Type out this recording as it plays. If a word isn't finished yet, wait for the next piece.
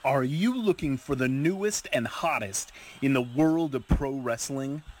Are you looking for the newest and hottest in the world of pro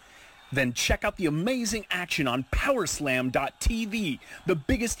wrestling? Then check out the amazing action on Powerslam.tv, the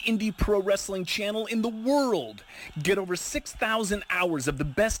biggest indie pro wrestling channel in the world. Get over 6,000 hours of the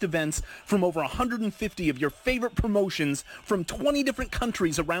best events from over 150 of your favorite promotions from 20 different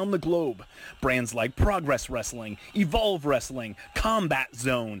countries around the globe. Brands like Progress Wrestling, Evolve Wrestling, Combat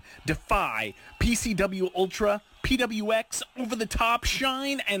Zone, Defy, PCW Ultra, PWX, Over the Top,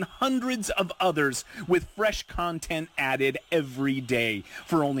 Shine, and hundreds of others with fresh content added every day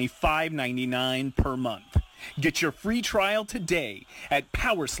for only $5.99 per month. Get your free trial today at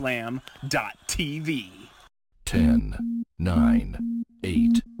Powerslam.tv. 10, 9,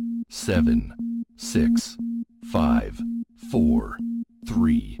 8, 7, 6, 5, 4,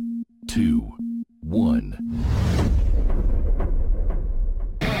 3, 2, 1.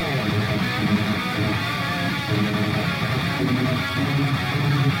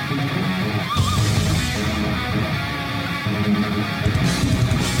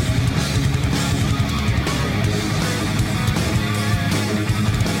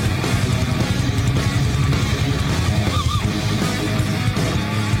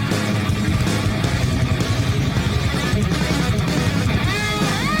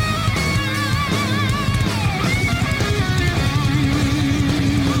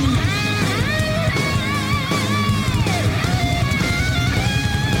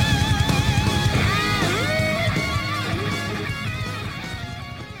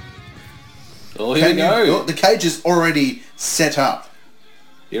 Oh, here we go. The cage is already set up.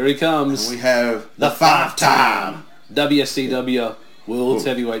 Here he comes. And we have the five-time WSCW World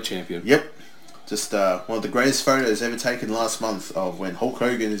Heavyweight Champion. Yep. Just one of the greatest photos ever taken last month of when Hulk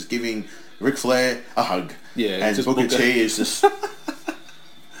Hogan is giving Ric Flair a hug. Yeah. And Booker T is just...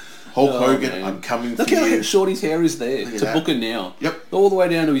 Hulk Hogan, man. I'm coming for you. Look how short his hair is there. To Booker now. Yep. All the way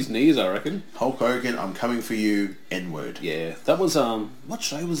down to his knees, I reckon. Hulk Hogan, I'm coming for you, N-word. Yeah. That was, what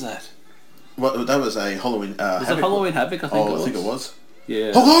show was that? Well, that was a Halloween... was it Halloween Havoc, I think it was? I think it was.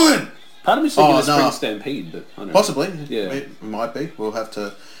 Yeah. Hulk Hogan! Part of me thinking the Spring Stampede, but I don't know. Possibly. Yeah. It might be. We'll have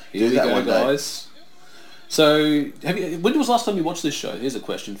to Here do that we go, one guys. So, when was the last time you watched this show? Here's a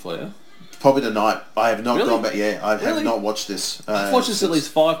question for you. Probably tonight. I have not Really? gone back yet. I have not watched this. I've watched this at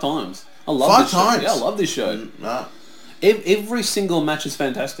least 5 times. I love Five this times? show. Yeah, I love this show. Nah. Every single match is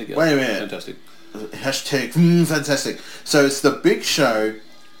fantastic. Yeah. Wait a minute. Fantastic. Hashtag fantastic. So it's the big show,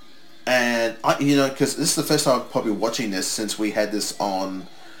 and because this is the first time I'm probably watching this since we had this on.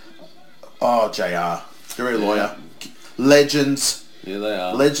 Oh, JR, Gary Lawyer, legends. Yeah, they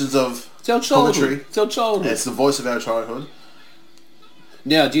are legends of it's our childhood. commentary. It's our childhood. It's the voice of our childhood.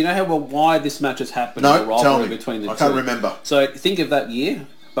 Now, do you know why this match has happened? No, the rivalry tell me. Between the two? I can't remember. So think of that year.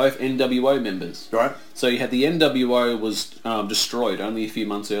 Both NWO members. Right. So you had the NWO was destroyed only a few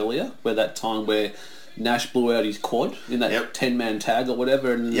months earlier, where that time where Nash blew out his quad in that 10-man tag or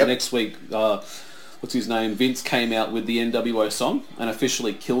whatever, and the next week, what's his name, Vince came out with the NWO song and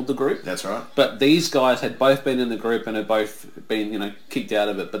officially killed the group. That's right. But these guys had both been in the group and had both been, kicked out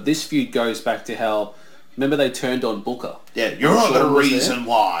of it. But this feud goes back to how, remember they turned on Booker. Yeah, you're not the reason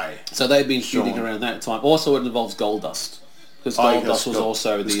why. So they've been feuding around that time. Also, it involves Goldust. Because Goldust was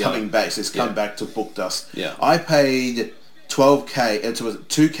also the... coming back. So it's come back to Book Dust. Yeah. I paid $12K, it was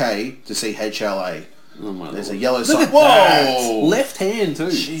 $2K to see HLA. Oh my There's Lord. a yellow Look sign. at that! Left hand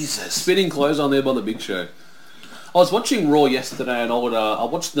too. Jesus. Spinning clothes on there by the Big Show. I was watching Raw yesterday and I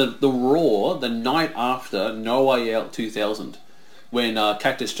watched the Raw the night after No Way Out 2000 when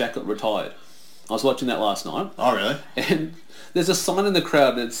Cactus Jack got retired. I was watching that last night. Oh, really? And there's a sign in the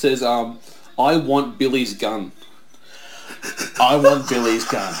crowd that says, I want Billy's gun. I want Billy's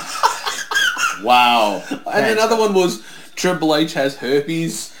gun. Wow. And another one was Triple H has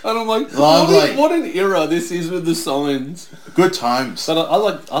herpes. And I'm like, lovely. What an era this is with the signs. Good times. But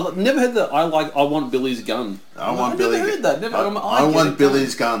I never heard that. I want Billy's gun. I want Billy's gun. Never heard that. Never. I want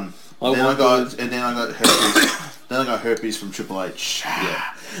Billy's gun. And then I got herpes. Then I got herpes from Triple H.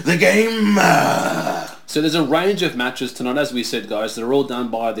 Yeah. The game. So there's a range of matches tonight, as we said, guys. They're all done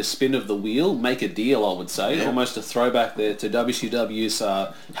by the spin of the wheel. Make a deal, I would say. Yeah. Almost a throwback there to WCW's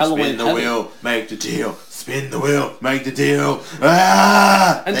Halloween. Spin the wheel, make the deal. Spin the wheel, make the deal.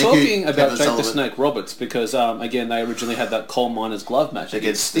 Ah! And talking about Jake the Snake Roberts, because, again, they originally had that coal miner's glove match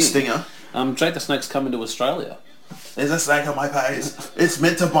against the Stinger. Jake the Snake's coming to Australia. There's a snake on my face. It's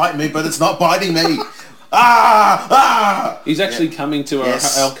meant to bite me, but it's not biting me. Ah! He's actually coming to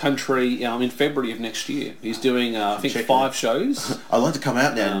our country in February of next year. He's doing, I think, 5 shows. I'd like to come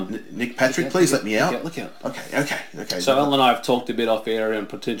out now. Nick Patrick, please let me out. Look out. Okay. So Alan and I have talked a bit off air and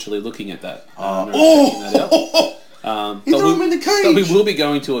potentially looking at that. He threw him in the cage. But we will be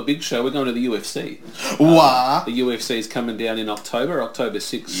going to a big show. We're going to the UFC. Wow. The UFC is coming down in October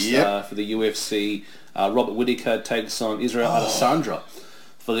 6th, Yep. for the UFC. Robert Whittaker takes on Israel Adesanya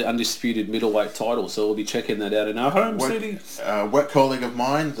for the undisputed middleweight title. So we'll be checking that out in our home city. Work colleague of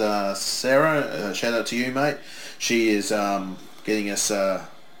mine, Sarah, shout out to you, mate. She is getting us,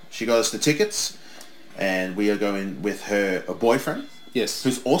 she got us the tickets, and we are going with her boyfriend, Yes.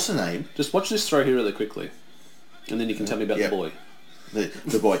 who's also named... Just watch this throw here really quickly, and then you can tell me about the boy.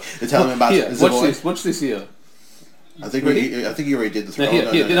 The boy. They're telling me about Here, the watch boy. this. Watch this here. I think you already did the throw.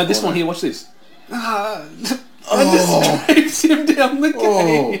 No, here. This one here. Watch this. And just drapes him down the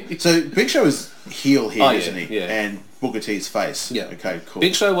cage. So Big Show is heel here, Oh, yeah, isn't he? yeah. And Booker T's face. Yeah. Okay, cool.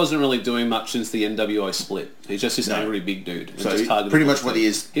 Big Show wasn't really doing much since the NWO split. He's just this angry big dude. So just targeting pretty much Booker what T. he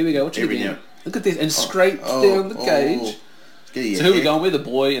is. Here we go. Watch it every again. now- Look at this. And scrapes down the cage. So who are we going with? A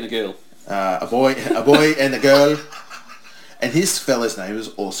boy and a girl. A boy and a girl. And his fella's name is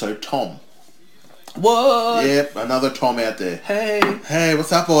also Tom. What? Yep, another Tom out there. Hey. Hey,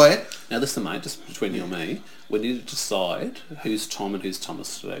 what's up, boy? Now listen, mate, just between you and me, we need to decide who's Tom and who's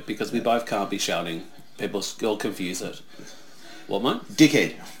Thomas today, because we both can't be shouting. People will confuse it. What, mate?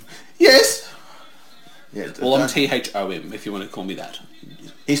 Dickhead. Yes. Yeah. Well, I'm THOM, if you want to call me that.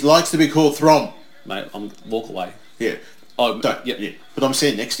 He likes to be called Throm. Mate, walk away. Yeah. Oh, Don't. yeah. Yeah. But I'm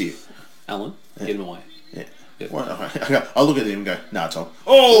sitting next to you. Alan, get him away. Yeah. Yeah. Well, I'll look at him and go, nah, Tom.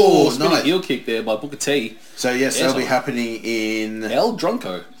 Oh, nice. spinning heel kick there by Booker T. So yes, Yes, that'll be Alan. happening in... El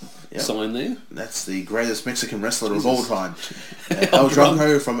Dronco. Yep. Sign there. That's the greatest Mexican wrestler of all time. El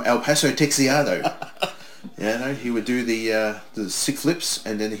Dronco from El Paso, Texas. Yeah, no, he would do the sick flips,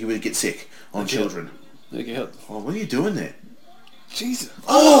 and then he would get sick on children. There you go. Oh, what are you doing there? Jesus.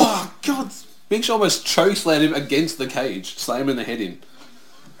 Oh, God. Big Show almost chokeslammed him against the cage, slamming the head in.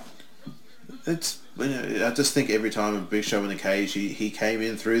 It's. I just think every time a Big Show in the cage, he came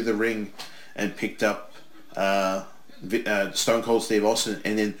in through the ring and picked up Stone Cold Steve Austin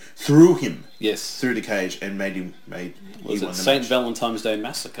and then threw him Yes. through the cage and made he Was won it the St. match. Valentine's Day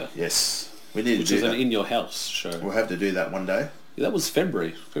Massacre? Yes, we need Which to was do an that. In Your House show. We'll have to do that one day. Yeah, that was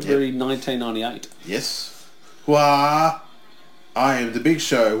February 1998. Yes. Wah! I am the Big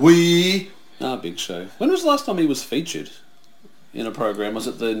Show. We. Ah, Big Show. When was the last time he was featured in a program? Was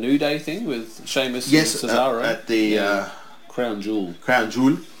it the New Day thing with Sheamus Yes, and Cesaro? at the Crown Jewel. Crown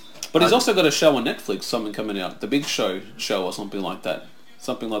Jewel. But he's also got a show on Netflix, something coming out. The Big Show or something like that.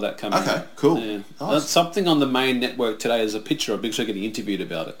 Something like that coming out. Okay, cool. Yeah. Nice. That's something on the main network today is a picture of Big Show getting interviewed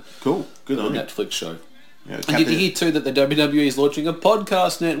about it. Cool. Good The on you. Netflix show. Yeah, And did you hear too that the WWE is launching a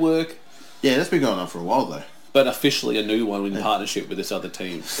podcast network, yeah, that's been going on for a while though. but officially a new one in partnership with this other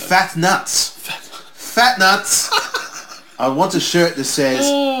team. So. Fat nuts. Fat nuts. I want a shirt that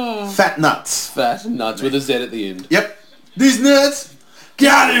says Fat Nuts. Fat nuts with a Z at the end. Yep. These nuts.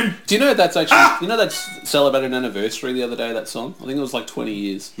 Got him. Do you know that's actually, you know that's celebrated an anniversary the other day, that song? I think it was like 20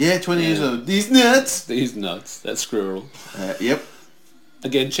 years. Yeah, 20 years old. These nuts. These nuts, that squirrel. Yep.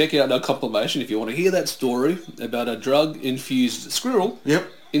 Again, check out our compilation if you want to hear that story about a drug-infused squirrel Yep.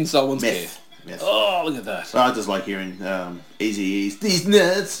 in someone's care. Meth. Oh, look at that. I just like hearing Easy E's. These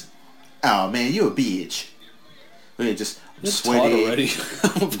nuts. Oh man, you a bitch. Look at just I'm I'm sweaty. tired already.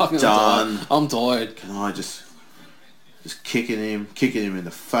 I'm fucking Done. tired. I'm tired. Can I just kicking him in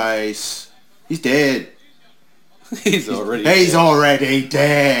the face. He's dead. He's already He's dead. already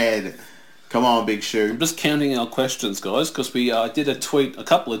dead. Come on, Big Shoe. I'm just counting our questions, guys, because we did a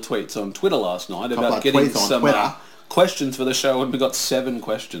couple of tweets on Twitter last night Couple about of getting tweets on some Twitter. questions for the show, and we got 7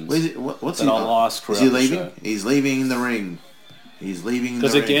 questions. What's that he? I'll ask Is he throughout the leaving? show. He's leaving the ring. He's leaving the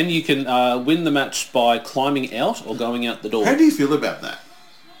Because ring. again, you can win the match by climbing out or going out the door. How do you feel about that?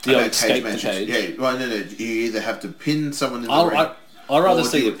 You About escape the matches? cage. Yeah, well, no. You either have to pin someone in the ring. I'd rather or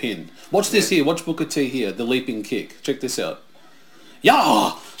see do the it- pin. Watch this here. Watch Booker T here. The leaping kick. Check this out.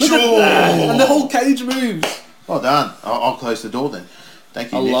 Yeah! Look at that! And the whole cage moves. Well done. I'll close the door then.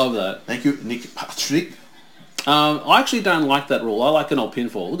 Thank you, I Nick. love that. Thank you, Nick Patrick. I actually don't like that rule. I like an old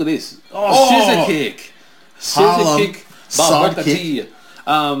pinfall. Look at this. Oh, Oh! scissor kick. Scissor Harlem kick. side Booker kick. T.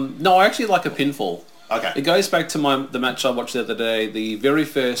 No, I actually like a pinfall. Okay. It goes back to the match I watched the other day, the very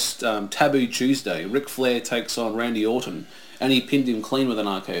first Taboo Tuesday. Ric Flair takes on Randy Orton, and he pinned him clean with an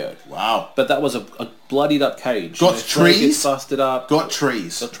RKO. Wow. But that was a bloodied up cage. Got Flair trees? gets busted up. Got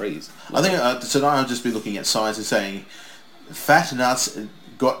trees. Got trees. I think tonight I'll just be looking at signs and saying, "Fat nuts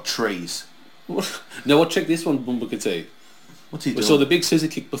got trees." No, well, check this one, Booker T. What's he We doing? saw the big scissor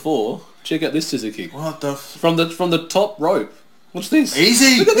kick before. Check out this scissor kick What the? from the top rope. What's this?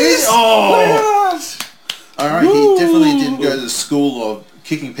 Easy. Look at this. Oh. Look at that. All right. He definitely didn't go to the school of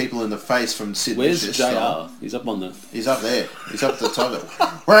kicking people in the face from Sid Where's Vicious JR? style. He's up on the... He's up there. He's up at the top of it.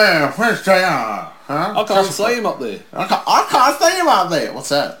 Where's JR? Huh? I can't see him up there. I can't see him up there. What's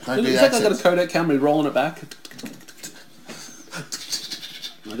that? Don't do Looks like I got a accents. Kodak camera rolling it back.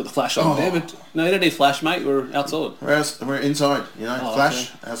 I got the flash on there, but no, you don't need flash, mate. We're outside. We're inside, you know.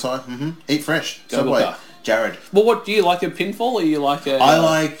 Flash, okay. outside. Mm-hmm. Eat fresh. Go Subway. Booker. Jared. Well, what do you like, a pinfall or you like a... I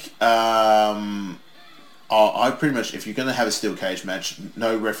like... I pretty much, if you're going to have a steel cage match,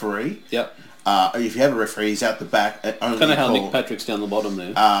 no referee. Yep. If you have a referee, he's out the back. Only Kind of how call. Nick Patrick's down the bottom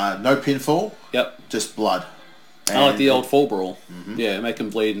there. No pinfall. Yep. Just blood. I like the old fall brawl. Mm-hmm. Yeah, make him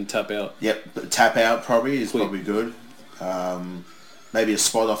bleed and tap out. Yep. But tap out probably is probably good. Maybe a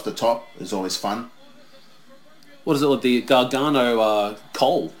spot off the top is always fun. What is it with the Gargano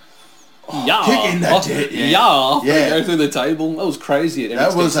Cole? Yeah. Kicking that shit, yeah. Go through the table. That was crazy.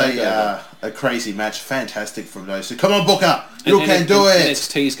 That was a crazy match. Fantastic from those two. Come on, Booker. You can do it.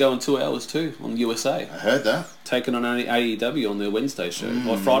 NXT's going 2 hours too on USA. I heard that. Taking on AEW on their Wednesday show.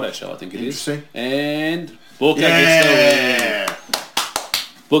 Or Friday show, I think it is. Interesting. And Booker gets the win.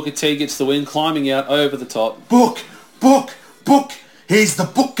 Booker T gets the win, climbing out over the top. Book. He's the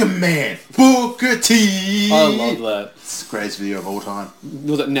Booker man. Booker T. I love that. It's the greatest video of all time.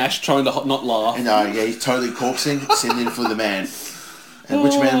 Was it Nash trying to not laugh? And he's totally corpsing, sending in for the man. And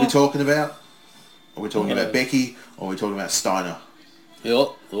which man are we talking about? Are we talking about Becky or are we talking about Steiner? Yep.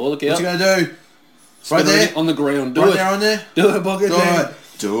 Oh, look out. What's he going to do? Right there? On the ground. Do right it. There on there? Do it, Booker T.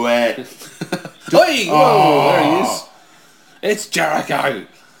 Do it. Hey! Whoa, there he is. It's Jericho.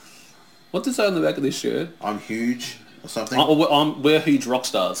 What does it say on the back of this shirt? I'm huge or something. We're huge rock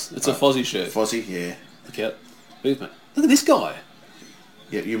stars. It's a Fozzy shirt. Fozzy, yeah. Look out. Move, mate. Look at this guy.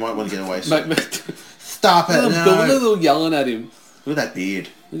 Yeah, you might want to get away. Mate. Stop it, Look at the little yelling at him. Look at that beard.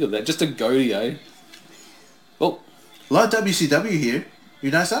 Look at that. Just a goatee, eh? Oh. A lot of WCW here. You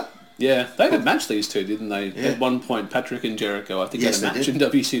notice that? Yeah. They had a match, these two, didn't they? Yeah. At one point, Patrick and Jericho, I think, Yes, had a match they in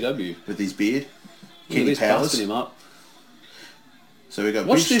did. WCW. With his beard. Kenny Kenny Powers. busting him up. So we got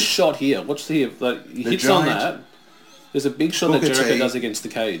Watch this shot here. Watch the like he hits on that. There's a big shot that Jericho does against the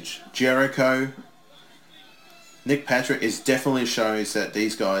cage. Jericho. Nick Patrick is definitely shows that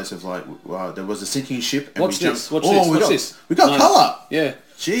these guys have there was a sinking ship. And Watch this. Watch this. We got colour. Yeah.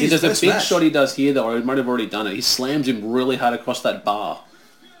 Jeez, there's a big match. shot he does here though. I might have already done it. He slams him really hard across that bar.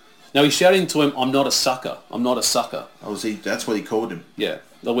 Now he's shouting to him, "I'm not a sucker. I'm not a sucker." Oh, that's what he called him. Yeah,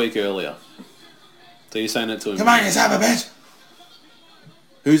 a week earlier. So you're saying it to him. Come on, you son of a bitch.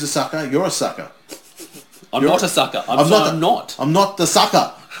 Who's a sucker? You're a sucker. I'm not a sucker. I'm not. I'm not the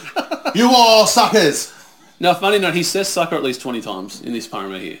sucker. You all suckers. Now, funny note, he says sucker at least 20 times in this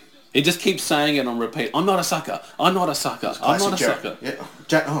promo here. He just keeps saying it on repeat. I'm not a sucker. I'm not a sucker. I'm not a sucker. Yeah,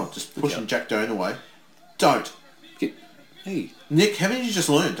 just pushing Jack Doan away. Don't. Hey. Nick, haven't you just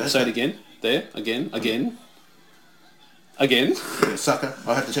learned? Say it again. There. Again. Again. Yeah, sucker.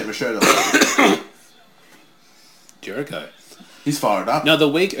 I have to take my shirt off. Jericho. He's fired up. Now, the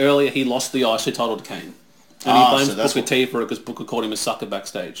week earlier, he lost the IC title to Kane. And he blames Booker T for it because Booker called him a sucker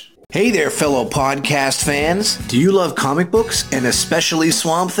backstage. Hey there, fellow podcast fans. Do you love comic books and especially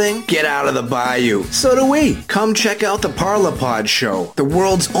Swamp Thing? Get out of the bayou. So do we. Come check out the Parlapod Show, the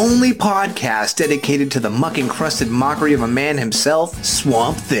world's only podcast dedicated to the muck-encrusted mockery of a man himself,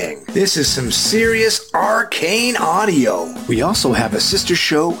 Swamp Thing. This is some serious arcane audio. We also have a sister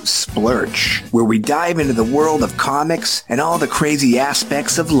show, Splurch, where we dive into the world of comics and all the crazy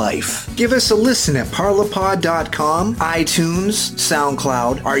aspects of life. Give us a listen at parlapod.com, iTunes,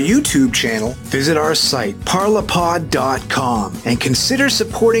 SoundCloud, our YouTube channel, visit our site, parlapod.com, and consider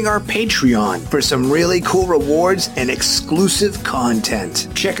supporting our Patreon for some really cool rewards and exclusive content.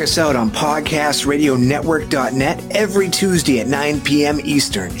 Check us out on podcastradionetwork.net every Tuesday at 9 p.m.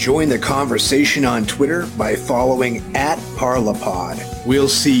 Eastern. Join the conversation on Twitter by following @Parlapod. We'll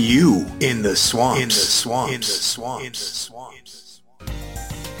see you in the swamps.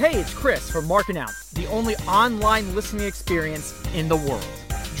 Hey, it's Chris from Marking Out, the only online listening experience in the world.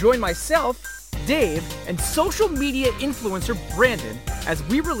 Join myself, Dave, and social media influencer Brandon as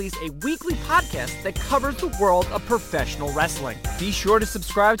we release a weekly podcast that covers the world of professional wrestling. Be sure to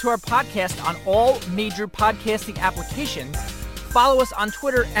subscribe to our podcast on all major podcasting applications, follow us on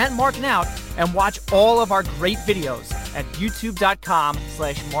Twitter @MarkingOut, and watch all of our great videos at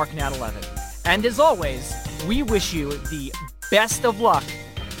youtube.com/markingout11. And as always, we wish you the best of luck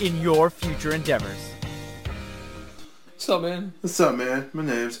in your future endeavors. What's up, man? What's up, man? My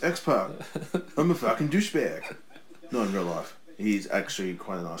name's X-Pac. I'm a fucking douchebag. Not in real life. He's actually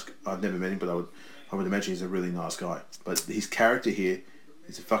quite a nice guy. I've never met him, but I would imagine he's a really nice guy. But his character here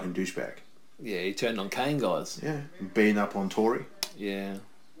is a fucking douchebag. Yeah, he turned on Kane, guys. Yeah. Being up on Tory. Yeah.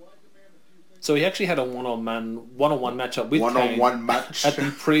 So he actually had a one-on-one matchup with Kane One-on-one match. at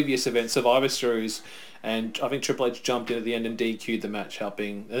the previous event, Survivor Series, and I think Triple H jumped in at the end and DQ'd the match,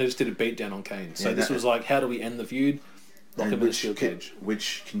 and they just did a beatdown on Kane. So this was like, how do we end the feud? Lock him in the steel cage.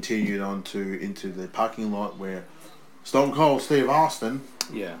 Which continued on into the parking lot where Stone Cold Steve Austin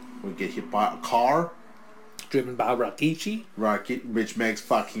would get hit by a car. Driven by Rikishi. Which makes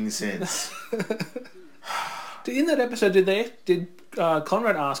fucking sense. In that episode, did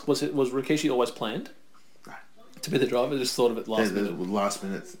Conrad ask, was Rikishi always planned to be the driver? Just thought of it last minute. Last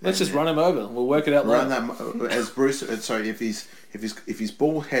minute. Let's just run him over. We'll work it out later. Run that as Bruce. Sorry, if he's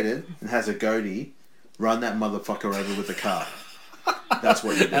bald headed and has a goatee, run that motherfucker over with the car. That's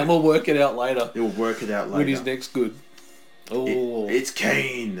what you do. And we'll work it out later. We'll work it out later. When he's next good. Oh, it's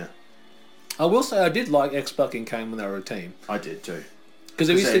Kane. I will say I did like X-Pac and Kane when they were a team. I did too. Because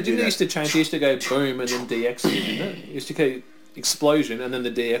they used to change. He used to go boom and then DX, didn't it? He used to go explosion and then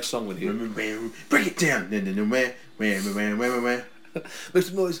the DX song would hit. Break it down. Where? Make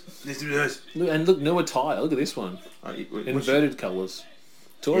some noise. And look, new attire. Look at this one. Inverted colours.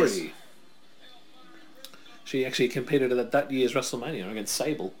 Tori. Yes. She actually competed at that year's WrestleMania against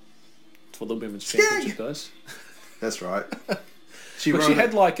Sable for the Women's Championship, guys. That's right. She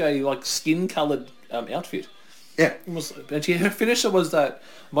had like a skin-coloured outfit. Yeah. And her finisher was that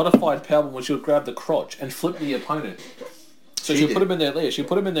modified powerbomb when she would grab the crotch and flip the opponent. So she would put them in their legs. She would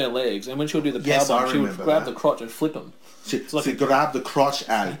put them in their legs, and when she would do the powerbomb, she would grab the crotch and flip them. She grab the crotch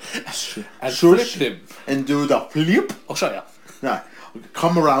and flip them. And do the flip. I'll show you. No.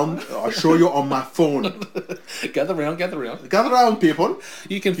 Come around. I'll show you on my phone. Gather round. Gather round, people.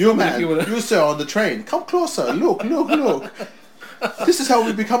 You man, you sir on the train. Come closer. Look. This is how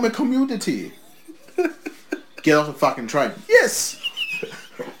we become a community. Get off the fucking train. Yes.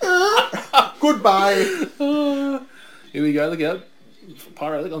 Goodbye. Here we go. Look out.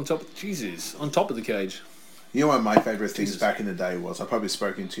 Pyro, look on top. Jesus, on top of the cage. You know one of my favourite things back in the day was, I've probably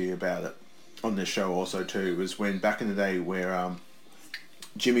spoken to you about it on this show also too, was when back in the day where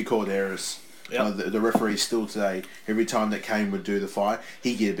Jimmy Corderas, the referee still today, every time that Kane would do the fight,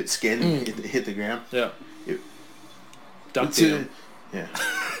 he'd get a bit scared and hit the ground. Yeah. Duck down. Yeah.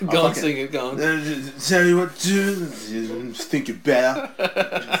 Go on, sing it, go on. Tell you what to do. Think you're better.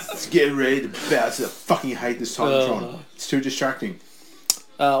 Get ready to bounce. I fucking hate this Titantron. It's too distracting.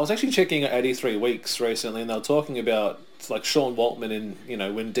 I was actually checking 83 Weeks recently, and they were talking about like Sean Waltman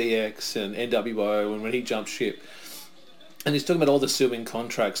and when DX and NWO and when he jumped ship. And he's talking about all the suing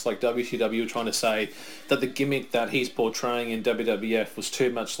contracts, like WCW trying to say that the gimmick that he's portraying in WWF was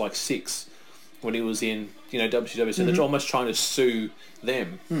too much like Six when he was in WCW. So they're almost trying to sue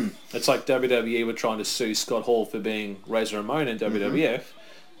them. It's like WWE were trying to sue Scott Hall for being Razor Ramon in WWF,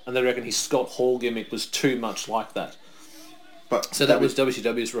 and they reckon his Scott Hall gimmick was too much like that. So that was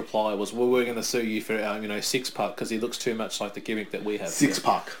WCW's reply was, well, we're going to sue you for our, Six-Pac because he looks too much like the gimmick that we have.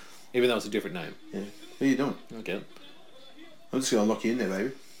 Six-Pac. Even though it's a different name. Yeah. What are you doing? Okay. I'm just going to lock you in there,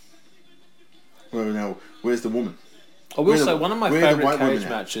 baby. Well, now, where's the woman? I will say one of my favourite cage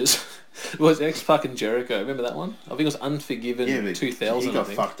matches was X-Pac and Jericho. Remember that one? I think it was Unforgiven 2000. He got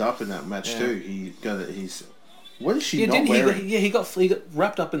fucked up in that match too. What is she not wearing? He got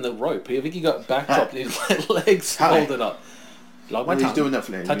wrapped up in the rope. I think he got backdropped and his legs folded up. Like my tongue. He's doing that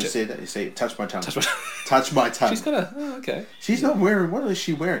for you say that. You say, touch my tongue. Touch my tongue. She's got a... okay. She's not wearing... What is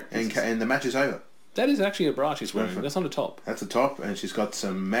she wearing? And the match is over. That is actually a bra she's wearing. That's on the top. That's the top, and she's got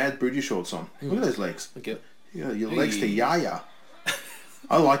some mad booty shorts on. Look at those legs. Okay. Your legs to yaya.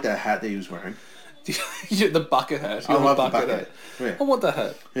 I like that hat that he was wearing. The bucket hat. I love the bucket hat. Yeah. I want that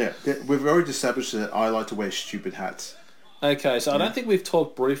hat. Yeah. We've already established that I like to wear stupid hats. Okay, so I don't think we've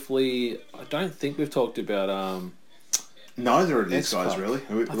talked briefly... I don't think we've talked about... Neither of these guys, really.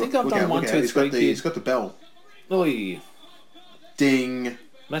 I think I've done 1, 2, 3 Kid. He's got the bell. Oi. Ding.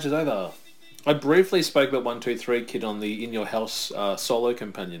 Match is over. I briefly spoke about 1, 2, 3 Kid on the In Your House solo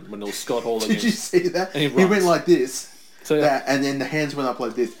companion when it was Scott Hall against... Did you see that? He went like this. So, and then the hands went up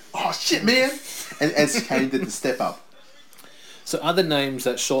like this. Oh, shit, man! And as Kane did the step up. So other names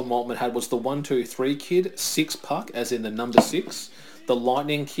that Sean Waltman had was the 1, 2, 3 Kid, Six-Pac, as in the number 6, the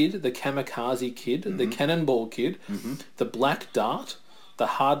Lightning Kid, the Kamikaze Kid, the Cannonball Kid, the Black Dart, the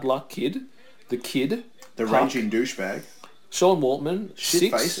Hard Luck Kid, the Kid, the Raging Douchebag, Sean Waltman,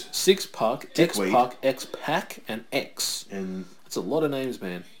 Six-Pac, X-Pac, X-Pac, and X. And that's a lot of names,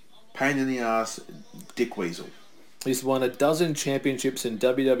 man. Pain in the ass, Dick Weasel. He's won a dozen championships in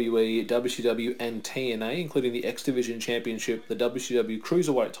WWE, WCW, and TNA, including the X Division Championship, the WCW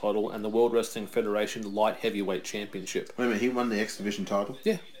Cruiserweight title, and the World Wrestling Federation Light Heavyweight Championship. Wait a minute, he won the X Division title?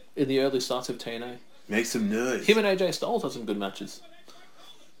 Yeah, in the early starts of TNA. Make some noise. Him and AJ Styles had some good matches.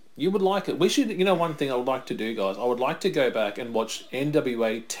 You would like it. We should, one thing I would like to do, guys. I would like to go back and watch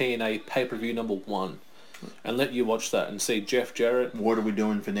NWA TNA pay-per-view #1 and let you watch that and see Jeff Jarrett. What are we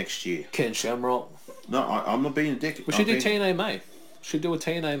doing for next year? Ken Shamrock. No, I'm not being a dick. We should do TNA May. Should do a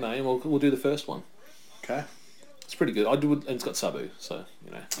TNA May and we'll do the first one. Okay. It's pretty good. I do it, and it's got Sabu, so,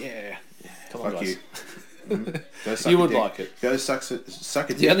 Yeah. Come on, Fuck guys. you. You would like it. Go suck a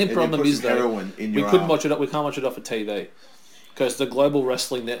dick. The only problem is, though, we can't arm. watch it off of TV. Because the Global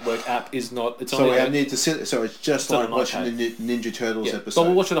Wrestling Network app is not... It's so only I need to sit... So it's just like watching the Ninja Turtles episode. But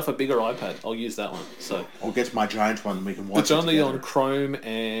we'll watch it off a bigger iPad. I'll use that one. So I'll get my giant one and we can watch it It's only together. on Chrome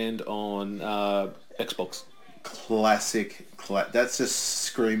and on Xbox. Classic. That just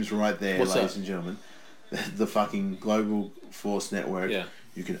screams right there, What's ladies that? and gentlemen. The fucking Global Force Network. Yeah.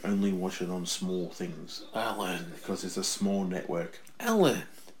 You can only watch it on small things. Alan. Because it's a small network. Alan.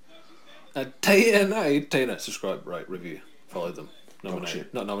 TNA. Subscribe, rate, review. Follow them. Nominate. Dog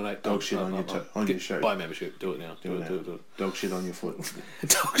shit. Not nominate. Dog shit on your show. Buy membership. Do it now. Do it. Dog shit on your foot.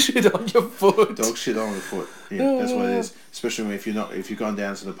 Dog shit on your foot. Dog shit on your foot. Yeah, that's what it is. Especially if you've gone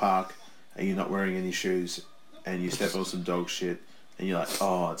down to the park and you're not wearing any shoes and you step on some dog shit and you're like,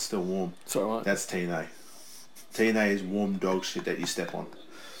 oh, it's still warm. It's alright. That's TNA. TNA is warm dog shit that you step on.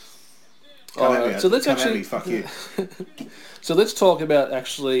 So let's actually fuck you. So let's talk about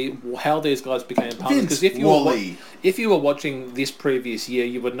actually how these guys became partners. Because if you were watching this previous year,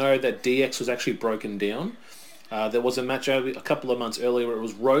 you would know that DX was actually broken down. There was a match a couple of months earlier where it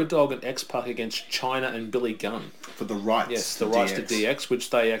was Road Dogg and X-Pac against Chyna and Billy Gunn. For the rights. Yes, the rights to DX, which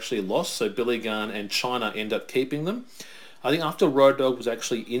they actually lost. So Billy Gunn and Chyna end up keeping them. I think after Road Dogg was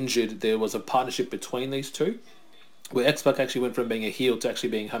actually injured, there was a partnership between these two, where X-Pac actually went from being a heel to actually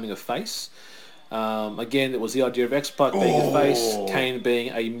becoming a face. Again, it was the idea of X-Pac being a face, Kane being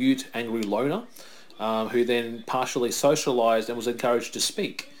a mute, angry loner, who then partially socialised and was encouraged to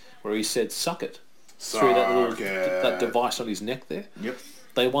speak, where he said, suck it, through that device on his neck there. Yep.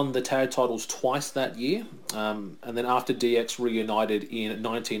 They won the tag titles twice that year, and then after DX reunited in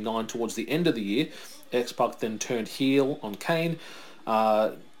 1999 towards the end of the year, X-Pac then turned heel on Kane,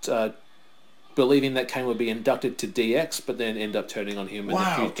 believing that Kane would be inducted to DX, but then end up turning on him, and the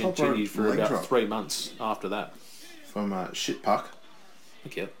feud continued for about 3 months after that. From Shit Puck.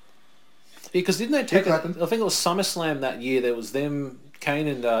 Okay. Because didn't they take I think it was SummerSlam that year, there was them, Kane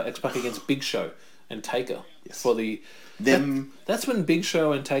and X-Pac against Big Show and Taker. Yes. For the... That's when Big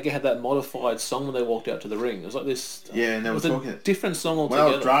Show and Taker had that modified song when they walked out to the ring. It was like this... Yeah, and they were talking... a different song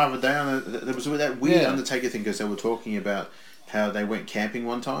altogether. Well, drive it down. There was that weird Undertaker thing, because they were talking about how they went camping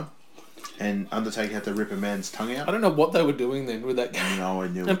one time, and Undertaker had to rip a man's tongue out. I don't know what they were doing then with that guy. No, I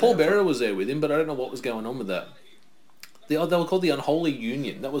knew. And Paul Bearer was there with him, but I don't know what was going on with that. They were called the Unholy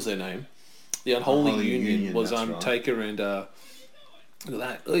Union. That was their name. The Unholy Union was Taker and... look at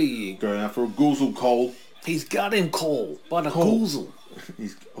that. Oy. Going out for a goozle, Cole. He's got him, Cole. By the goozle.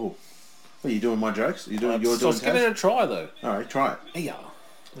 What are you doing, my jokes? You're doing Let's give it a try, though. All right, try it. Hey, yeah.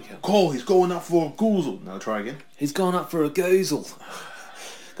 Okay. Cole, he's going up for a goozle. No, try again. He's going up for a goozle.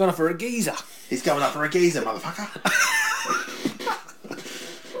 Going up for a geezer. He's going up for a geezer, motherfucker.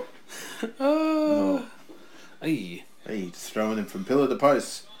 Hey. Hey, throwing him from pillar to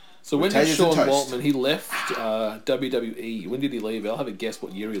post. So when did Sean Waltman, he left WWE. When did he leave? I'll have a guess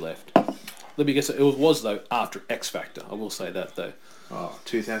what year he left. Let me guess. It was though, after X Factor. I will say that, though. Oh,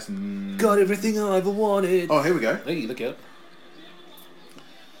 2000... Got everything I ever wanted. Oh, here we go. Hey, look out.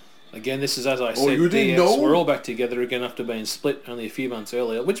 Again, this is, as I said, you didn't DX. know? We're all back together again after being split only a few months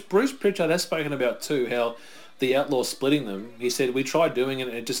earlier, which Bruce Pritchard has spoken about too, how the Outlaws splitting them. He said, we tried doing it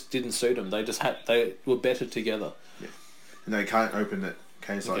and it just didn't suit them. They were better together. Yeah. And they can't open it.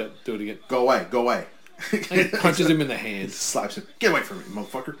 Kane's like, do it again. Go away, go away. He punches him in the hand. Slaps him. Get away from me,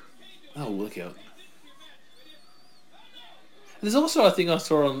 motherfucker. Oh, look out. There's also a thing I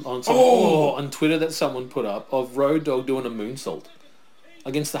saw on Twitter that someone put up of Road Dogg doing a moonsault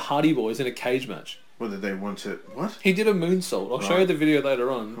against the Hardy Boys in a cage match. What did they want to... What? He did a moonsault. I'll show you the video later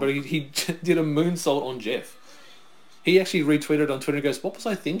on, but he did a moonsault on Jeff. He actually retweeted on Twitter and goes, what was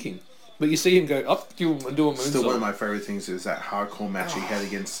I thinking? But you see him go up and do a moonsault. Still, one of my favourite things is that hardcore match he had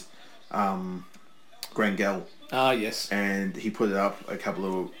against Grangel. Ah, yes. And he put it up a couple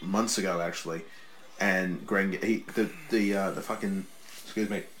of months ago, actually. And the fucking, excuse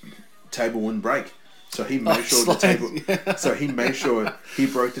me, table wouldn't break. So he made sure the table... Yeah. So he made sure he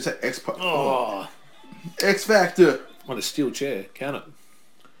broke the X-Pac. Oh. X Factor. On a steel chair. Count it.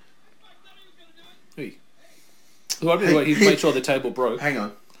 Hey. He made sure the table broke. Hang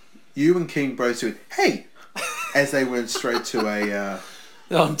on. You and King both said, hey! As they went straight to a...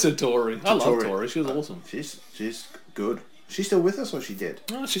 to Tori. I love Tori. She was awesome. She's good. She's still with us, or she dead?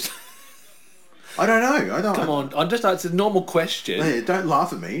 No, she's... I don't know. I don't. Come on, it's a normal question. Hey, don't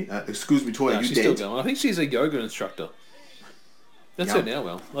laugh at me. Excuse me, Toy. No, You she's dead? still going. I think she's a yoga instructor. That's her now,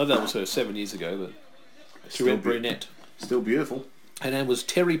 well. I know that was her 7 years ago, but she went brunette. Still beautiful. Her name was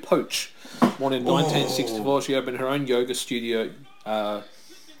Terry Poach. Born in 1964, she opened her own yoga studio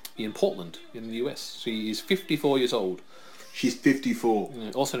in Portland, in the US. She is 54 years old. She's 54.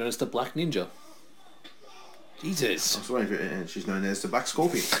 Also known as the Black Ninja. Jesus. I was waiting for it, and she's known as the Black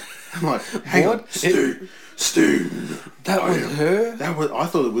Scorpion. I'm like, hang on, Stu. That was her? I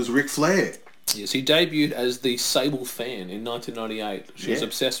thought it was Ric Flair. Yes, he debuted as the Sable fan in 1998. She was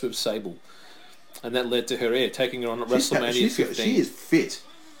obsessed with Sable. And that led to her taking her on at WrestleMania 15. She is fit.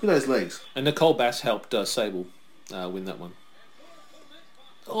 Look at those legs. And Nicole Bass helped Sable win that one.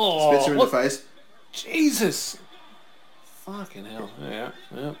 Oh, Spits her in the face. Jesus. Fucking hell. Yeah.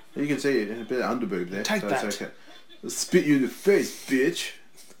 You can see a bit of underboob there. Take that. It's okay. I'll spit you in the face, bitch.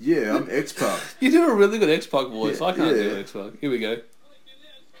 Yeah, I'm X-Pac. You do a really good X-Pac voice. I can't do X-Pac. Here we go.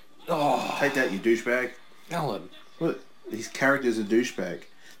 Oh. Take that, you douchebag. Alan. Look, his character's a douchebag.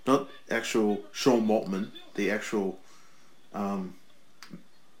 Not actual Sean Waltman, the actual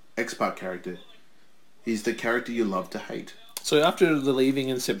X-Pac character. He's the character you love to hate. So after the leaving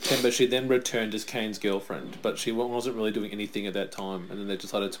in September, she then returned as Kane's girlfriend, but she wasn't really doing anything at that time, and then they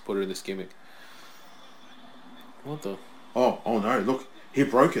decided to put her in this gimmick. What the? Oh no, look, he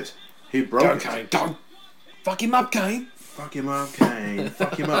broke it. He broke it. Kane, don't! Fuck him up, Kane! Fuck him up, Kane.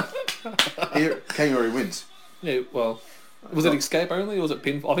 Fuck him up. Here, Kane already wins. Yeah, well, was it escape only, or was it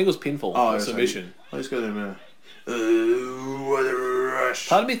pinfall? I think it was pinfall. Oh, submission. I just got him what a rush.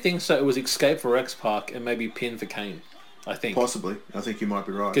 Part of me thinks that it was escape for X-Pac and maybe pin for Kane. I think. Possibly. I think you might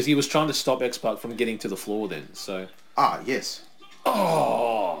be right. Because he was trying to stop X-Pac from getting to the floor then, so... Yes.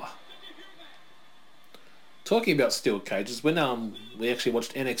 Oh! Talking about steel cages, when we actually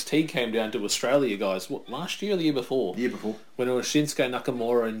watched NXT came down to Australia, guys, what, last year or the year before? The year before. When it was Shinsuke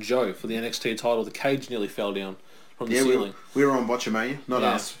Nakamura and Joe for the NXT title, the cage nearly fell down from the ceiling. We were on Botchamania, not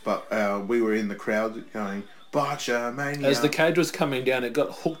us, but we were in the crowd going, Botchamania. As the cage was coming down, it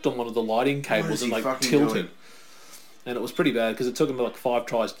got hooked on one of the lighting cables and tilted. Doing? And it was pretty bad because it took him like 5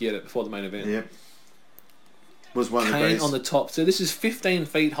 tries to get it before the main event. Yep. Was one of the Kane greatest. on the top. So this is 15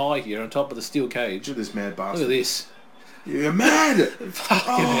 feet high here on top of the steel cage. Look at this mad bastard. Look at this. You're mad!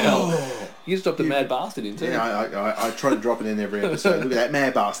 Fucking hell. You just dropped the mad bastard in too. Yeah, I try to drop it in every episode. Look at that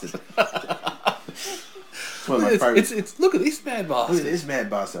mad bastard. It's one of my favourites. Look at this mad bastard. Look at this mad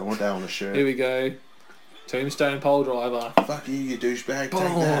bastard. I want that on a shirt. Here we go. Tombstone pole driver. Fuck you douchebag. Take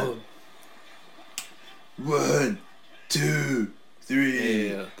that. 1, 2, 3.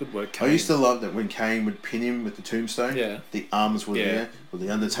 Yeah, good work, Kane. I used to love that when Kane would pin him with the tombstone. Yeah. The arms were there. Well, the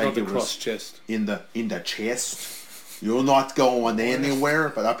Undertaker was chest. in the chest. You're not going anywhere,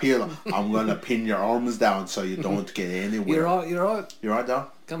 but up here, I'm gonna pin your arms down so you don't get anywhere. You're right. You're right,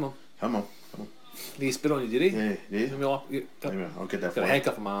 dog. Come on. Did he spit on you, did he? Yeah, he did. I'll get that for you. Got a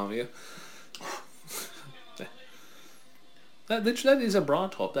handcuff on my arm here. That is a bra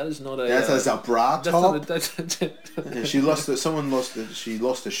top. That is not a... That's a bra top? Yeah, she lost it. Someone lost it. She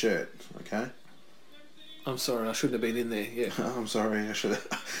lost a shirt, okay? I'm sorry, I shouldn't have been in there, yeah. I'm sorry, I should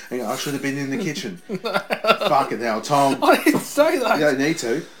have been in the kitchen. Fucking hell, Tom. I didn't say that. You don't need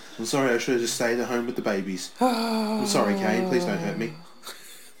to. I'm sorry, I should have just stayed at home with the babies. I'm sorry, Kane. Please don't hurt me.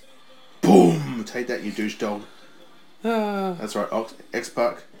 Boom! Take that, you douche dog. That's right,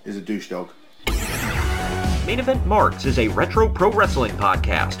 X-Pac is a douche dog. Main Event Marks is a retro pro wrestling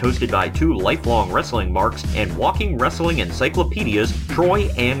podcast hosted by 2 lifelong wrestling marks and walking wrestling encyclopedias, Troy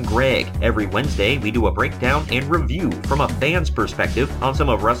and Greg. Every Wednesday, we do a breakdown and review from a fan's perspective on some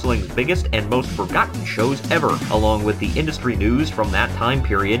of wrestling's biggest and most forgotten shows ever, along with the industry news from that time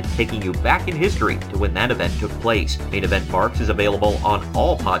period, taking you back in history to when that event took place. Main Event Marks is available on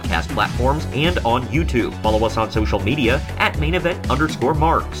all podcast platforms and on YouTube. Follow us on social media at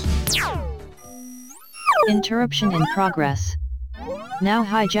 @main-event_marks. Interruption in progress. Now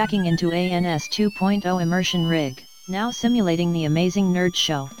hijacking into ANS 2.0 immersion rig. Now simulating the amazing nerd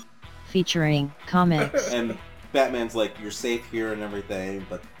show. Featuring comics. And Batman's like, you're safe here and everything,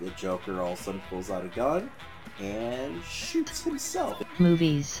 but the Joker also pulls out a gun and shoots himself.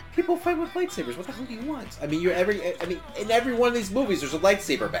 Movies. People fight with lightsabers. What the hell do you want? I mean, in every one of these movies, there's a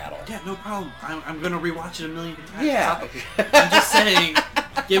lightsaber battle. Yeah, no problem. I'm gonna rewatch it a million times. Yeah. I'm just saying,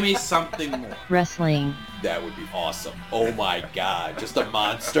 give me something more. Wrestling. That would be awesome. Oh my god, just a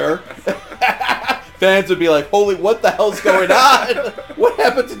monster. Fans would be like, holy, what the hell's going on? What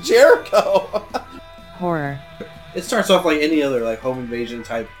happened to Jericho? Horror. It starts off like any other like home invasion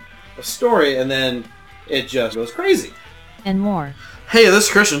type of story, and then it just goes crazy. and more. Hey, this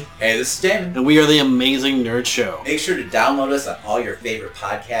is Christian. Hey, this is Damon. And we are the Amazing Nerd Show. Make sure to download us on all your favorite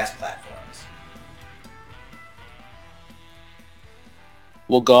podcast platforms.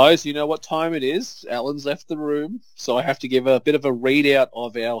 Well, guys, you know what time it is. Alan's left the room, so I have to give a bit of a readout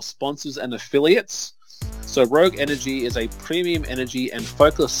of our sponsors and affiliates. So Rogue Energy is a premium energy and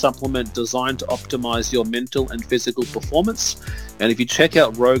focus supplement designed to optimize your mental and physical performance. And if you check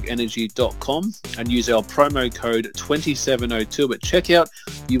out rogueenergy.com and use our promo code 2702 at checkout,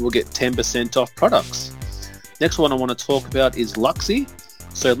 you will get 10% off products. Next one I want to talk about is Luxy.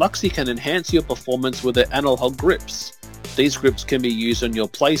 So Luxy can enhance your performance with their analog grips. These grips can be used on your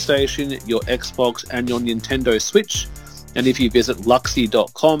PlayStation, your Xbox, and your Nintendo Switch. And if you visit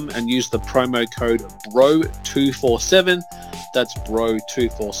Luxy.com and use the promo code BRO247, that's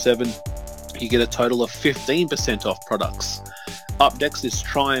BRO247, you get a total of 15% off products. Up next is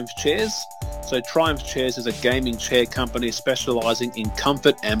Triumph Chairs. So Triumph Chairs is a gaming chair company specializing in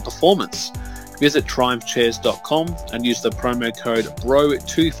comfort and performance. Visit triumphchairs.com and use the promo code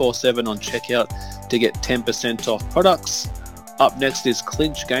BRO247 on checkout to get 10% off products. Up next is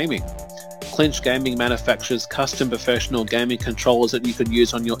Clinch Gaming. Clinch Gaming manufactures custom professional gaming controllers that you can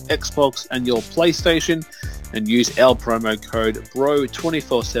use on your Xbox and your PlayStation, and use our promo code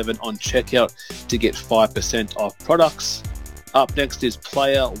BRO247 on checkout to get 5% off products. Up next is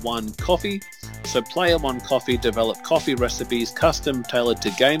Player One Coffee. So Player One Coffee develop coffee recipes custom tailored to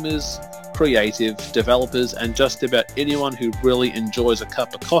gamers, creative, developers, and just about anyone who really enjoys a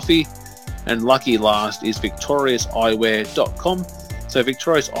cup of coffee. And lucky last is victoriouseyewear.com. So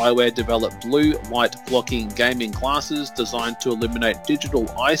Victorious Eyewear developed blue light blocking gaming glasses designed to eliminate digital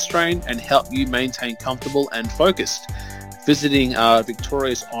eye strain and help you maintain comfortable and focused. Visiting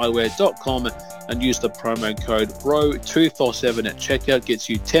victoriouseyewear.com and use the promo code BRO247 at checkout gets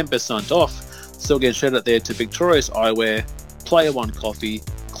you 10% off. So again, shout out there to Victorious Eyewear, Player One Coffee,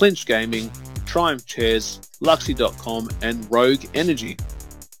 Clinch Gaming, Triumph Chairs, Luxy.com, and Rogue Energy.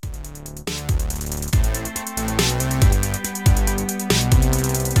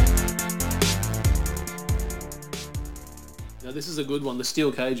 Now this is a good one, the steel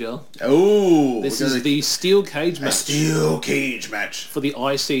cage, Al. Oh, this is the steel cage match. A steel cage match for the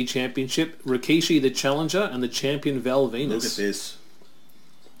IC Championship. Rikishi, the challenger, and the champion Val Venis. Look at this.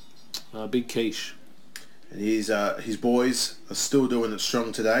 Big quiche. And his boys are still doing it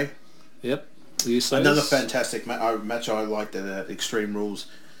strong today. Yep. Usos. Another fantastic match I liked at Extreme Rules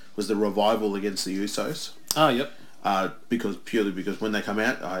was the Revival against the Usos. Ah, yep. Purely because when they come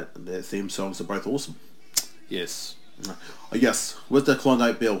out, their theme songs are both awesome. Yes. Yes. With the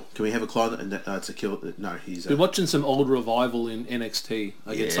Klondike Bill, can we have a Klondike? It's a kill. No, he's been watching some old Revival in NXT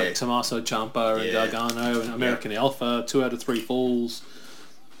against like Tommaso Ciampa and Gargano and American Alpha. 2 out of 3 falls.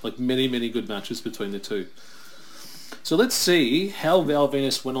 Like many good matches between the two. So let's see how Val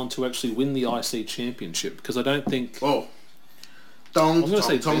Venis went on to actually win the IC Championship, because I don't think... Oh. Tong.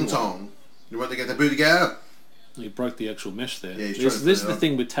 You want to get the booty go? He broke the actual mesh there. Yeah, this is the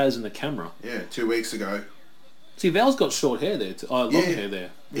thing with Taz and the camera. Yeah, 2 weeks ago. See, Val's got short hair there. Long hair there.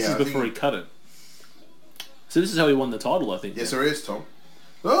 This is before he cut it. So this is how he won the title, I think. Yes, there is, Tom.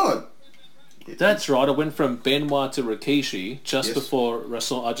 Oh. That's right. I went from Benoit to Rikishi just before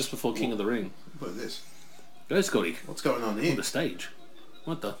King of the Ring. Look at this. Go, Scotty. What's going on here? On the stage.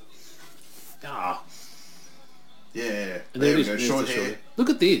 What the? Ah. Yeah. And there we go. Short hair. Look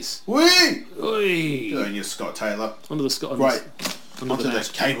at this. Whee! Oi! Good on you, Scott Taylor. Onto the Scott. Right. Onto the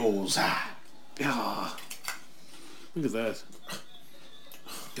cables. Ah. Look at that.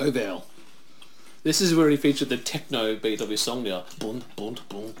 Go Val. This is where he featured the techno beat of his song now. Boom, boom,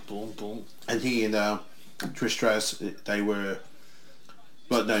 boom, boom, boom. And he and Trish Stratus, they were...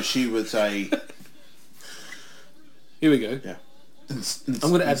 But no, she was a... Here we go. Yeah. I'm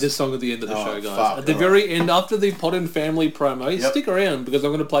going to add this song at the end of the show, guys. At the very end, after the Podden Family promo, stick around because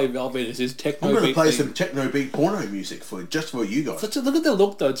I'm going to play Val Venis' techno beat. I'm going to play some techno beat porno music just for you guys. Look at the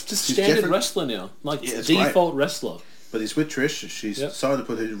look, though. It's just standard wrestler now. Like, default wrestler. But he's with Trish. She's decided to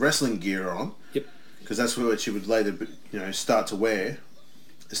put her wrestling gear on. Yep. Because that's what she would later, start to wear.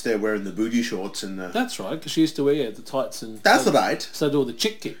 Instead of wearing the booty shorts and the... That's right, because she used to wear the tights and... That's right. So do the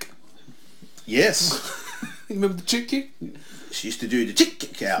chick kick. Yes. You remember the chick kick? She used to do the chick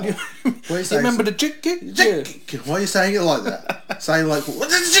kick out. You remember the chick kick? Kick. Why are you saying it like that? Saying like,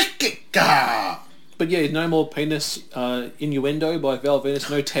 what's the chick kick? Ah! But yeah, no more penis innuendo by Val Venis,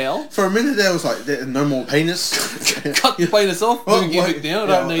 no towel. For a minute there, I was like, no more penis. Cut the penis off, give it down,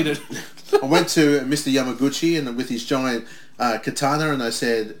 I don't need it. I went to Mr. Yamaguchi and with his giant katana and I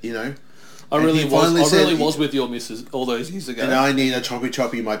said, I really was with your missus all those years ago. And I need a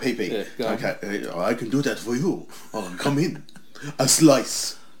choppy in my pee-pee. Yeah, go on. Okay, I can do that for you. Oh, come in. A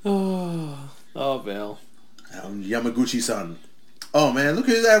slice. Oh, Val. Yamaguchi-san. Oh, man, look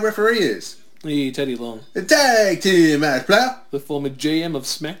who that referee is. Yeah, Teddy Long. A tag team match, player. The former GM of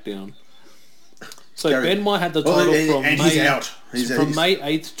SmackDown. So Gary. Benoit had the title from and May, he's out. From May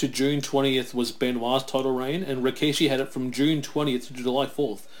 8th to June 20th was Benoit's title reign, and Rikishi had it from June 20th to July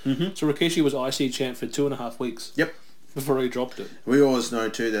 4th. Mm-hmm. So Rikishi was IC champ for 2.5 weeks. Yep. Before he dropped it. We always know,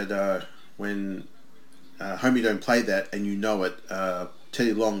 too, that when Homie don't play that and you know it,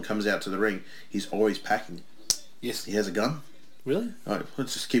 Teddy Long comes out to the ring, he's always packing. Yes. He has a gun. Really? Alright,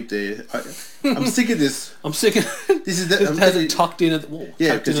 let's just keep the... I'm sick of this. I'm sick of... This is the... It has it tucked in at the wall.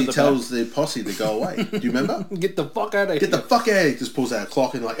 Yeah, because he tells the posse to go away. Do you remember? Get the fuck out of here. Get the fuck out of here. He just pulls out a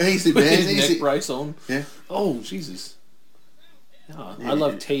clock and like, easy, With man, his easy. neck brace on. Yeah. Oh, Jesus. Oh, I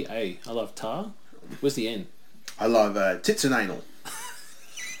love T-A. I love tar. Where's the N? I love tits and anal.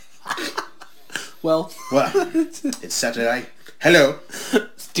 Well, it's Saturday. Hello.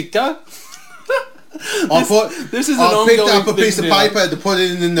 Sticker. This is I picked up a piece of paper to put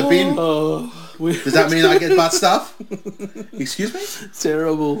it in the bin. Does that mean I get butt stuff? Excuse me?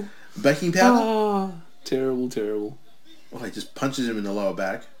 Terrible. Baking powder? Oh, terrible. Oh, he just punches him in the lower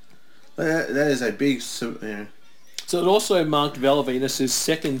back. That is a big... Yeah. So it also marked Val Venis'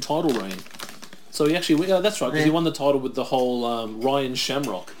 second title reign. So he actually... that's right, because he won the title with the whole Ryan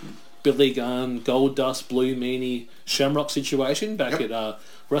Shamrock, Billy Gunn, Goldust, Blue Meanie, Shamrock situation back at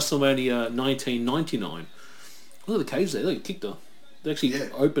WrestleMania 1999. Look at the cage there. Look, it kicked her. They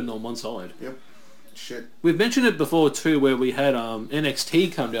actually opened on one side. Yep. Shit. We've mentioned it before too, where we had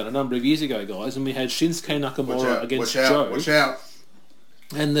NXT come down a number of years ago, guys, and we had Shinsuke Nakamura against Joe. Watch out.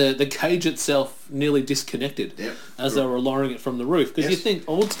 And the cage itself nearly disconnected as they were lowering it from the roof. Because you think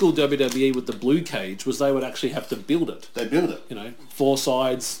old school WWE with the blue cage was they would actually have to build it. They build it. You know, 4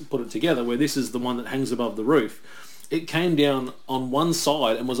 sides, put it together, where this is the one that hangs above the roof. It came down on one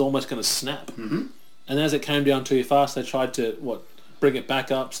side and was almost going to snap. Mm-hmm. And as it came down too fast, they tried to, bring it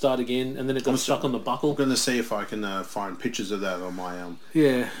back up, start again, and then it got stuck on the buckle. I'm going to see if I can find pictures of that on my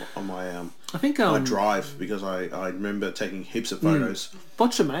I think my drive, because I remember taking heaps of photos.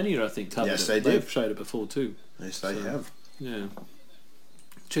 Botchamania, I think, covered it. Yes, they did. They've showed it before too. Yes, they have. Yeah.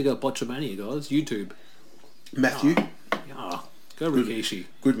 Check out Botchamania, guys. YouTube. Matthew. Yeah. Go Rikishi.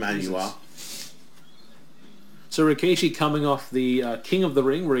 Good man you are. So Rikishi coming off the King of the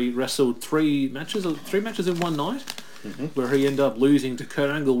Ring, where he wrestled 3 matches in one night. Mm-hmm. Where he ended up losing to Kurt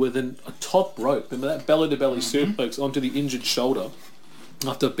Angle with a top rope. Remember that belly-to-belly suplex onto the injured shoulder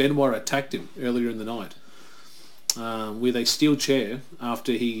after Benoit attacked him earlier in the night with a steel chair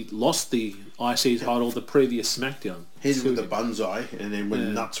after he lost the IC title the previous SmackDown. Hit with the banzai and then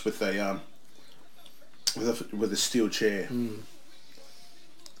went nuts with a steel chair. Mm.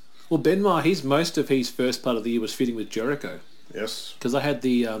 Well, Benoit, most of his first part of the year was feuding with Jericho. Yes. Because I had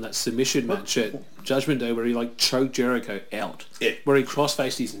the that submission match at Judgment Day where he choked Jericho out. Yeah. Where he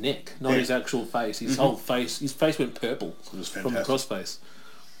cross-faced his neck, not his actual face. His whole face, his face went purple from the cross-face.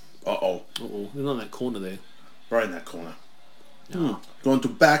 Uh-oh. He's on that corner there. Right in that corner. Going to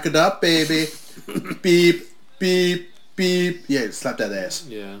back it up, baby. Beep, beep, beep. Yeah, slap that ass.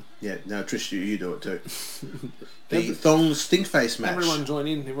 Yeah. Yeah, no, Trish, you do it too. The thong stink face match. Everyone join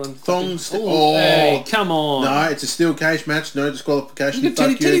in. Everyone. Hey, come on. No, it's a steel cage match. No disqualification.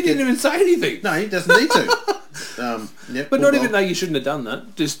 Teddy didn't even say anything. No, he doesn't need to. But not even though you shouldn't have done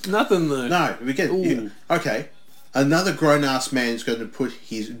that. Just nothing though. No, we get okay. Another grown-ass man's going to put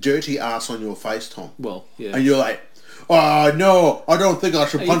his dirty ass on your face, Tom. Well, yeah. And you're like, oh, no, I don't think I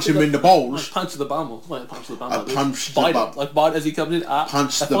should punch him in the balls. Punch the bum. Punch the bum. I punch the bum. Bite as he comes in.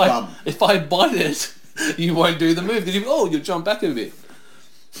 Punch the bum. If I bite it, you won't do the move. Because you'll jump back a bit.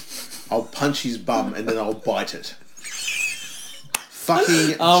 I'll punch his bum and then I'll bite it.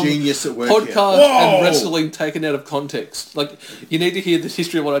 Fucking genius at work. Podcast and wrestling taken out of context. You need to hear the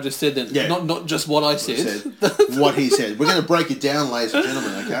history of what I just said then. Yeah. Not just what I said. What he said. We're going to break it down, ladies and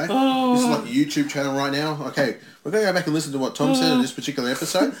gentlemen, okay? This is like a YouTube channel right now. Okay, we're going to go back and listen to what Tom said in this particular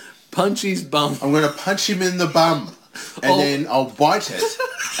episode. Punch his bum. I'm going to punch him in the bum. And then I'll bite it.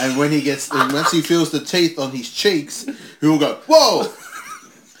 And when once he feels the teeth on his cheeks, he'll go, whoa!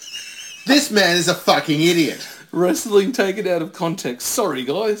 This man is a fucking idiot. Wrestling taken out of context. Sorry,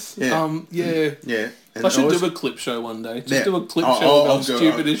 guys. Yeah. Yeah. I should do a clip show one day. Just do a clip show about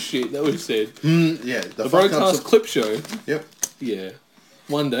stupidest shit that we've said. Yeah. The broadcast clip show. Yep. Yeah.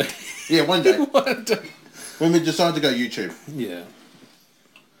 One day. Yeah, one day. One day. When we decide to go YouTube. Yeah.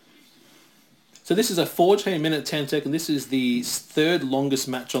 So this is a 14-minute, 10-second. This is the third longest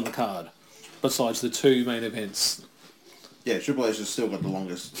match on the card. besides the two main events. Yeah, Triple H has still got the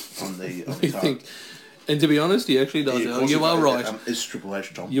longest on the I think, and to be honest, he actually does. Yeah, You are right. It's Triple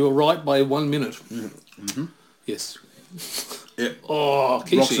H, Tom. You were right by 1 minute. Mm-hmm. Yes. Yeah. Oh,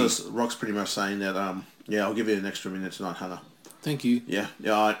 Kishi. Rock's pretty much saying that. Yeah, I'll give you an extra minute tonight, Hunter. Thank you. Yeah.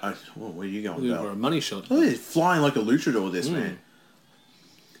 Well, where are you going? For a money shot. Oh, he's flying like a luchador, this man.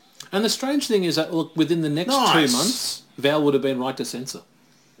 And the strange thing is that, look, within the next 2 months, Val would have been right to censor.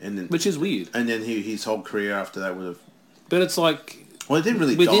 And then, which is weird. And then his whole career after that would have... But it's like... Well, it didn't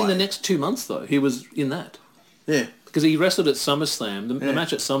really within die. the next 2 months, though, he was in that. Yeah. Because he wrestled at SummerSlam. The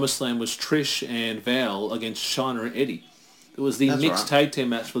match at SummerSlam was Trish and Val against Shayna and Eddie. It was the mixed tag team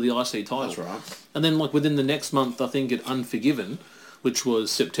match for the IC title. That's right. And then, like, within the next month, I think at Unforgiven, which was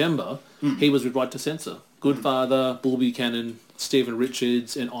September, he was with Right to Censor. Goodfather, Bull Buchanan, Stephen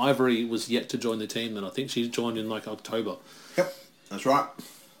Richards, and Ivory was yet to join the team, and I think she joined in, like, October. Yep, that's right.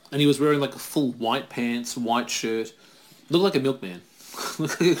 And he was wearing, like, a full white pants, white shirt. Looked like a milkman.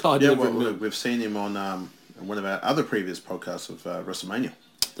 Looked like a guy delivering milk. We've seen him on one of our other previous podcasts of WrestleMania.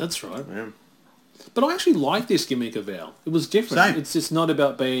 That's right. Yeah. But I actually like this gimmick of Val. It was different. Same. It's just not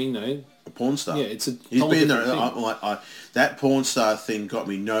about being, a porn star. Yeah, it's a He's totally been there. different thing. That porn star thing got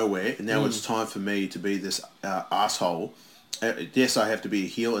me nowhere, and now it's time for me to be this asshole. Yes, I have to be a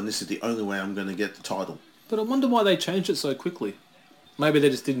heel, and this is the only way I'm going to get the title. But I wonder why they changed it so quickly. Maybe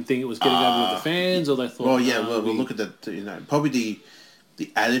they just didn't think it was getting over with the fans, or they thought... Well, yeah, we'll look at the, probably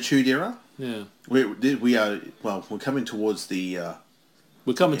the Attitude Era. Yeah. We're coming towards the...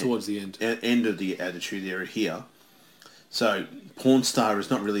 We're coming towards the end. End of the Attitude Era here. So, porn star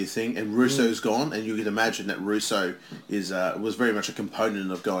is not really a thing, and Russo's gone, and you can imagine that Russo was very much a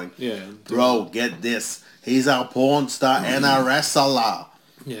component of going, bro, get this. He's our porn star and a wrestler.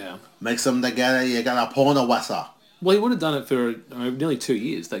 Yeah. Mix them together, you got a porn wrestler. Well, he would have done it for nearly 2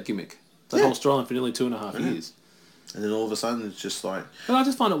 years, that gimmick. That whole storyline for nearly 2.5 years. And then all of a sudden, it's just like... But I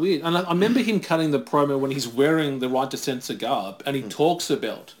just find it weird. And I remember him cutting the promo when he's wearing the Right to Censor garb, and he talks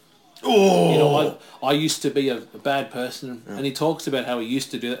about... Oh! You know, I used to be a bad person, and he talks about how he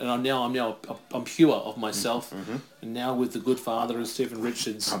used to do it, and I'm now pure of myself, and now with the good father and Stephen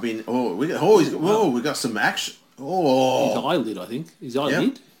Richards. We got some action. Oh! His eyelid, I think. His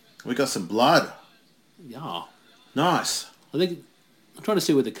eyelid? We got some blood. Yeah. Nice. I think... I'm trying to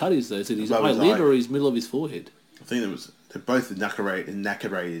see where the cut is, though. Is it his eyelid or his middle of his forehead? I think they both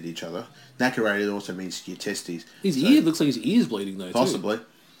naccarated each other. Naccarated also means your testes. His ear looks like his ear's bleeding, though, possibly. Too.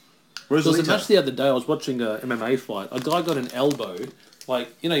 There was a match the other day. I was watching a MMA fight. A guy got an elbow, like,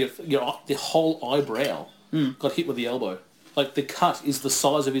 you know, the whole eyebrow got hit with the elbow. Like, the cut is the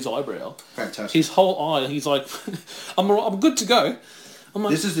size of his eyebrow. Fantastic. His whole eye, he's like, I'm good to go. I'm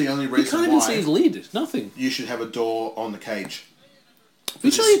like, this is the only reason you can't even see his lid. Nothing. You should have a door on the cage.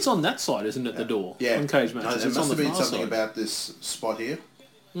 Usually it's on that side, isn't it, the door? Yeah. On cage matches. There it's must on have the been far something side. about this spot here.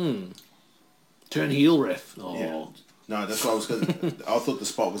 Turn heel ref. Oh. Yeah. No, that's what I was going to... I thought the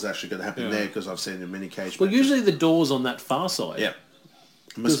spot was actually going to happen there because I've seen it in many cage Well, matches. usually the door's on that far side. Yeah.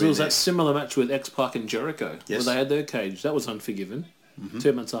 Because there was that similar match with X-Pac and Jericho where they had their cage. That was Unforgiven.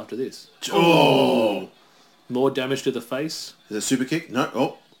 2 months after this. Oh! More damage to the face. Is it a super kick?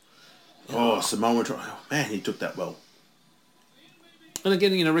 No. Samoa... Oh, man, he took that well. And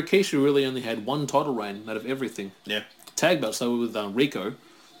again, you know, Rikishi really only had one title reign out of everything. Yeah. Tag belts, though, with Rico,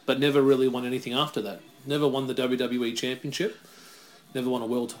 but never really won anything after that. Never won the WWE Championship. Never won a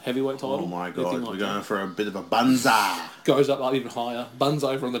World Heavyweight title. Oh my God, like we're going for a bit of a bunza. Goes up even higher. Buns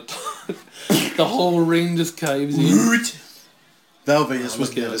over on the top. The whole ring just caves in. Val Venis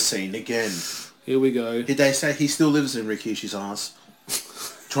was never seen again. Here we go. Did they say he still lives in Rikishi's ass?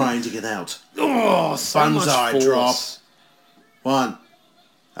 Trying to get out. Oh, so Banzai much drop. force. One.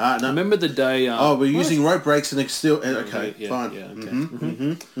 No. Remember the day... we're using rope breaks and it's still... Okay, fine. Yeah,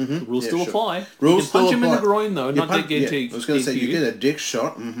 okay. Rules still sure. apply. Rules you can punch him in apply. the groin, though, not I was going to say, you get a dick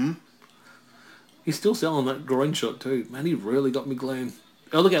shot. He's still selling that groin shot, too. Man, he really got me gluing.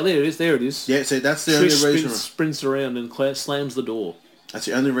 Oh, look out, there it is. There it is. Yeah, so that's the only reason... Sprints around and slams the door. That's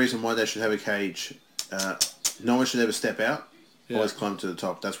the only reason why they should have a cage. No one should ever step out. Yeah. Always climb to the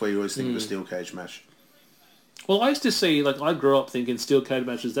top. That's why you always think of a steel cage match. Well, I used to see, like, I grew up thinking steel cage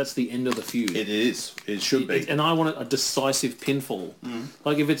matches, that's the end of the feud. It is. It should be. And I want a decisive pinfall.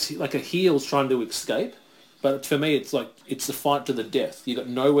 Like, if it's like a heel's trying to escape, but for me, it's like, it's the fight to the death. You got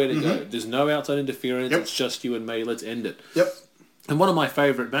nowhere to go. There's no outside interference. It's just you and me. Let's end it. Yep. And one of my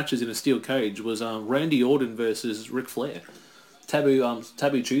favourite matches in a steel cage was Randy Orton versus Ric Flair.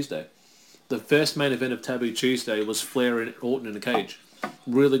 Taboo Tuesday. The first main event of Taboo Tuesday was Flair and Orton in a cage.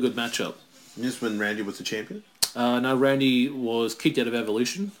 Really good matchup. This when Randy was the champion? No, Randy was kicked out of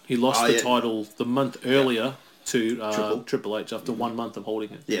Evolution. He lost the title the month earlier to Triple H after 1 month of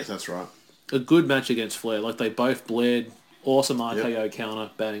holding it. Yes, that's right. A good match against Flair. Like, they both bled. Awesome RKO counter,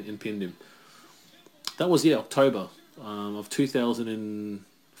 bang, and pinned him. That was, October of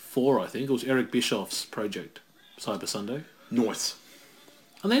 2004, I think. It was Eric Bischoff's project, Cyber Sunday. Nice.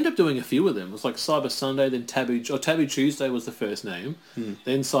 And they ended up doing a few of them. It was like Cyber Sunday, then Taboo Tuesday was the first name,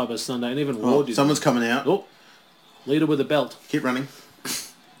 then Cyber Sunday, and even Raw did. Someone's coming out. Oh, leader with a belt. Keep running.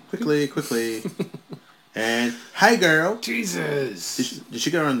 Quickly. And, hey girl. Jesus. Did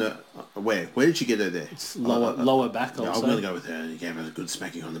she go on the... Where? Where did she get her there? It's lower back, I'm going to go with her. And gave her a good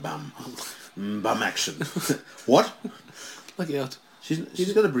smacking on the bum. Bum action. What? Look out.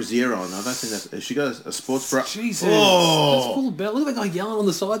 She's got a brassiere on. I don't think that's... Has she got a sports bra? Jesus. That's full belt. Look at that guy yelling on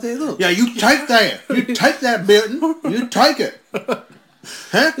the side there, look. Yeah, you take that. You take that, Burton. You take it.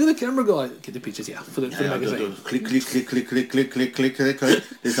 Huh? Look at the camera guy. Get the pictures here for the magazine. Click. There's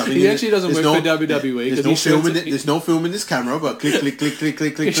nothing. He actually doesn't work for WWE. There's no film in this camera, but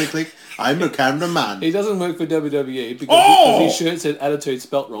click. I'm a cameraman. He doesn't work for WWE because his shirt said Attitude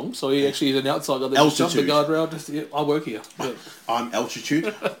spelt wrong, so he actually is an outsider that just jumps the guardrail. I work here. Yeah. I'm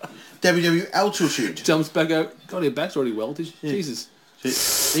Altitude. WWE Altitude. Jumps back out. God, your back's already welded. Yeah. Jesus.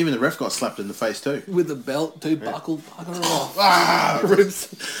 Even the ref got slapped in the face too. With the belt, buckled. Bugger off. Ribs.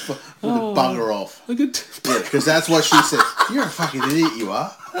 Bugger off. Because that's what she said. You're a fucking idiot, you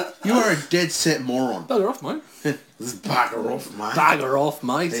are. You are a dead set moron. Bugger off, mate. This is bugger off, mate. Bugger off,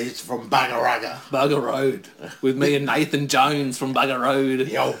 mate. It's from Bugger Bugger Road. With me and Nathan Jones from Bugger Road.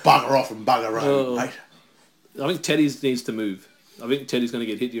 Yo, bugger off from Bugger Road, mate. I think Teddy needs to move. I think Teddy's going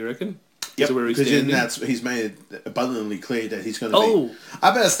to get hit, do you reckon? Yep, because he's made it abundantly clear that he's going to be...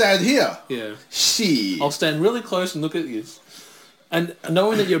 I better stand here. Yeah. Shit. I'll stand really close and look at you. And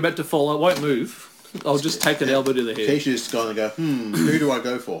knowing that you're about to fall, I won't move. I'll just take an elbow to the head. Keisha's going to go, who do I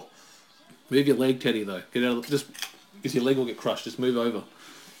go for? Move your leg, Teddy, though. Get out of, just because your leg will get crushed. Just move over.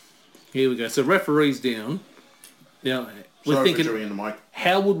 Here we go. So referee's down. Now, we're thinking,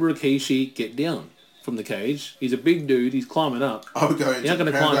 how would Rikishi get down from the cage? He's a big dude. He's climbing up. He's not going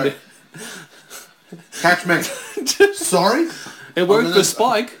to climb down. Catch me. Sorry? It worked for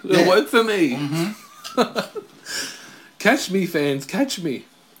Spike. It worked for me. Catch me, fans. Catch me.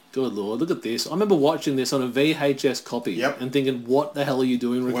 Good Lord, look at this. I remember watching this on a VHS copy and thinking, what the hell are you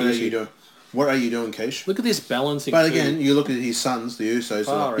doing, Rikishi? What are you doing? What are you doing, Keish? Look at this balancing. But again, you look at his sons, the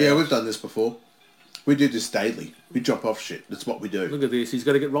Usos. We've done this before. We do this daily. We drop off shit. That's what we do. Look at this. He's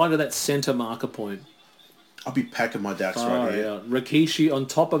got to get right to that centre marker point. I'll be packing my dacks right here. Rikishi on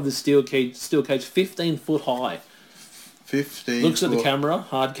top of the steel cage 15 foot high. 15 Looks at the camera,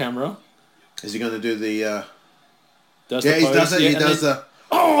 hard camera. Is he going to do the... he does it. He does the...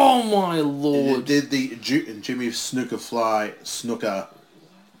 Oh my Lord. He did the Jimmy Snooker. Super.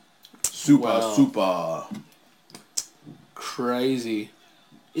 Crazy.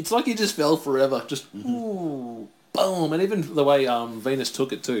 It's like he just fell forever. Just, ooh, boom. And even the way Venis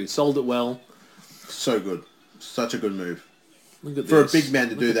took it too. Sold it well. So good. Such a good move. Look at For this. a big man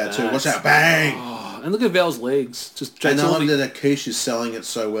to do that too. Watch out. Bang! Oh, and look at Val's legs. And I love that Keish is selling it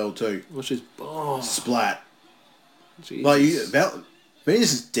so well too. Watch his... Oh. Splat. Jesus. Like, Venis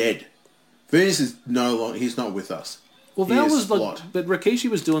is dead. Venis is no longer... He's not with us. Well, Val was like... But Rikishi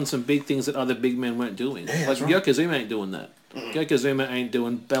was doing some big things that other big men weren't doing. Yeah, like Yokozuna ain't doing that. Yokozuna ain't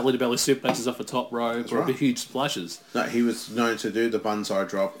doing belly-to-belly suplexes off the top rope or huge splashes. No, he was known to do the bonsai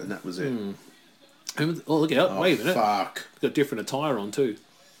drop, and that was it. Oh, look out. Wait a minute. Fuck. He's got different attire on, too.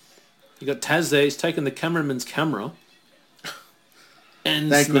 You got Taz there. He's taking the cameraman's camera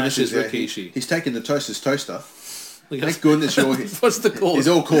and smashes Rikishi. He's taking the toaster's toaster. Thank goodness you're here. What's the call? He's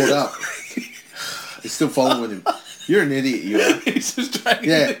all caught up. He's still following him. You're an idiot, you are. He's just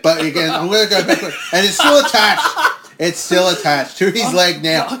dragging but again, I'm going to go back. And it's still attached. It's still attached to his leg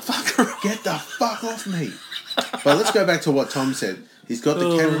now. Get the fuck off me. But let's go back to what Tom said. He's got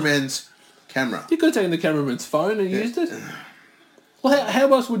the cameraman's camera. You could have taken the cameraman's phone and used it. Well,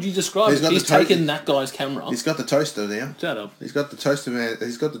 how else would you describe it? He's taken that guy's camera. He's got the toaster now. Shut up. He's got the toaster man.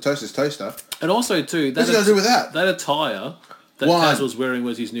 He's got the toaster's toaster. And also, too... What's he going to do with that? That attire that Taz was wearing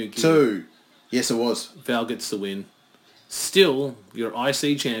was his new gear. 2. Yes, it was. Val gets the win. Still, your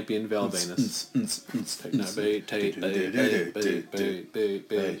IC champion, Val Venis.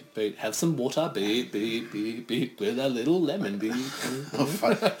 Beat. Have some water, beat, with a little lemon, beat. Oh,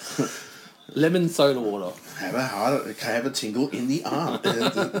 fuck. Lemon soda water. Have a tingle in the arm.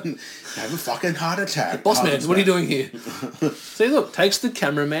 Have a fucking heart attack. Boss man, what are you doing here? See, look, takes the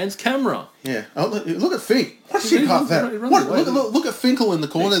cameraman's camera. Yeah. Oh, look at Fink. What's she got there? Look at Finkel in the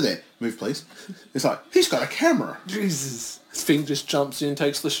corner there. Move, please. It's like, he's got a camera. Jesus. Fink just jumps in,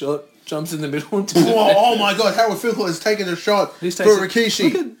 takes the shot, jumps in the middle. Oh my God, Harold Finkel has taken a shot for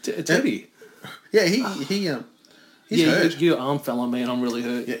Rikishi. Look at Teddy. Yeah, he's hurt. Your arm fell on me and I'm really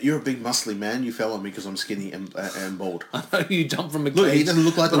hurt. Yeah, you're a big muscly man. You fell on me because I'm skinny and bald. I know you jumped from a cage. Look, he doesn't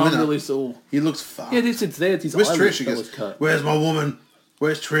look like the winner. I'm really sore. He looks far. Yeah, it's there. It's his Where's eyelid Trish? He that goes, was cut. where's my woman?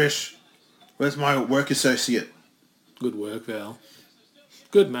 Where's Trish? Where's my work associate? Good work, Val.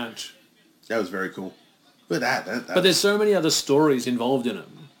 Good match. That was very cool. Look at that. But there's so many other stories involved in it.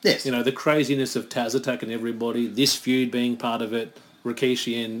 Yes. You know, the craziness of Taz attacking everybody, this feud being part of it,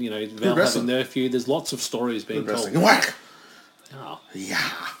 Rikishi and, Val having their feud. There's lots of stories being told. Whack! Oh. Yeah.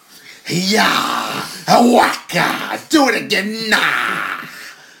 Whack! Do it again now!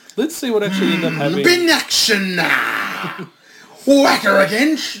 Let's see what actually ended up happening. Bin action now! Whack her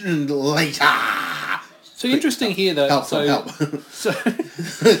again later! So interesting here, though. Help. So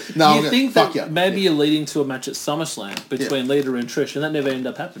No, you think that maybe you're leading to a match at SummerSlam between Lita and Trish, and that never ended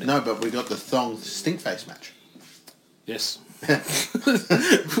up happening. No, but we got the thong stinkface match. Yes. I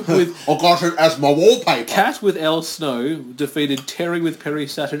got it as my wallpaper. Kat with Al Snow defeated Terry with Perry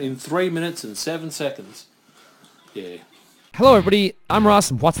Saturn in 3 minutes and 7 seconds. Yeah. Hello everybody, I'm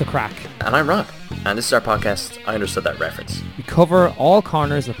Ross and what's the crack? And I'm Rob, and this is our podcast, I Understood That Reference. We cover all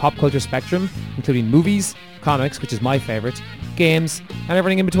corners of the pop culture spectrum, including movies, comics, which is my favourite, games, and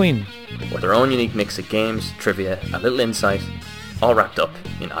everything in between. With our own unique mix of games, trivia, a little insight, all wrapped up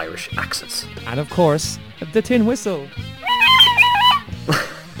in Irish accents. And of course, the tin whistle.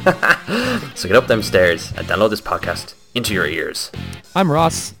 So get up them stairs and download this podcast into your ears. I'm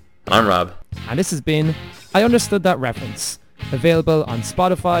Ross. And I'm Rob. And this has been I Understood That Reference. Available on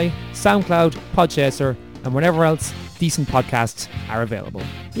Spotify, SoundCloud, Podchaser, and wherever else decent podcasts are available.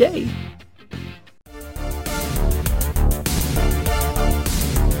 Yay!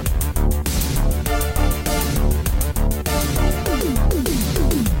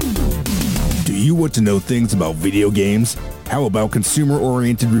 Do you want to know things about video games? How about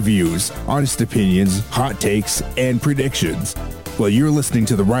consumer-oriented reviews, honest opinions, hot takes, and predictions? Well, you're listening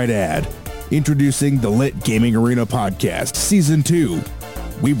to the right ad. Introducing the Lit Gaming Arena Podcast, Season 2.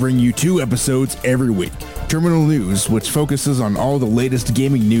 We bring you 2 episodes every week. Terminal News, which focuses on all the latest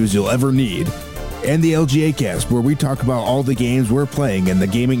gaming news you'll ever need. And the LGA Cast, where we talk about all the games we're playing and the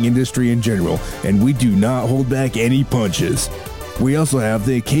gaming industry in general, and we do not hold back any punches. We also have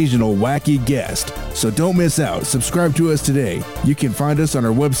the occasional wacky guest, so don't miss out. Subscribe to us today. You can find us on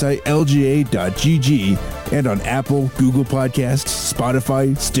our website, lga.gg, and on Apple, Google Podcasts,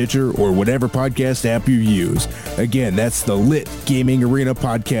 Spotify, Stitcher, or whatever podcast app you use. Again, that's the Lit Gaming Arena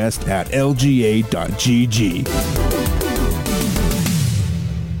Podcast at lga.gg.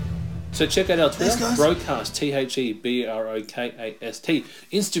 So check out our Twitter, Broadcast, TheBrokast,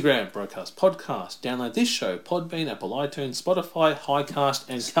 Instagram, Broadcast Podcast. Download this show, Podbean, Apple iTunes, Spotify, Highcast,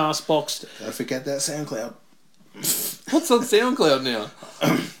 and Castbox. Don't forget that SoundCloud. What's on SoundCloud now?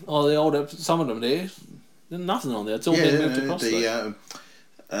 Oh, the old some of them there. There's nothing on there. It's all been moved across there.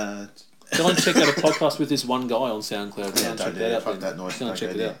 Go and check out a podcast with this one guy on SoundCloud. Yeah, don't do that. Fuck that noise. Don't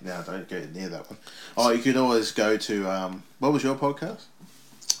check it out. No, don't go near that one. Oh, you could always go to, what was your podcast?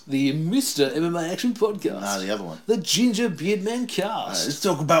 The Mr. MMA Action Podcast. No, the other one. The Ginger Beardman Cast. Let's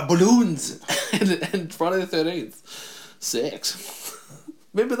talk about balloons. and Friday the 13th. Sex.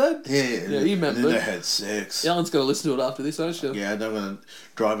 Remember that? Yeah, you remember. And then they had sex. Alan's going to listen to it after this, aren't you? Yeah, and I'm going to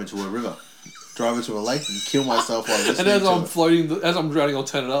drive into a river. Drive into a lake and kill myself while listening and as to I'm it. floating, as I'm drowning, I'll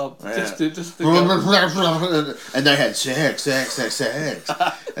turn it up. Yeah. Just to and they had sex.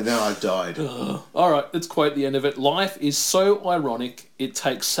 And then I died. Alright, let's quote the end of it. Life is so ironic, it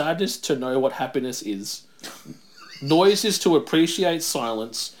takes sadness to know what happiness is. Noise is to appreciate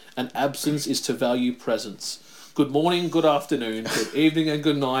silence, and absence is to value presence. Good morning, good afternoon, good evening, and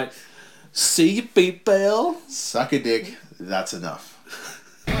good night. See you, people. Suck a dick. That's enough.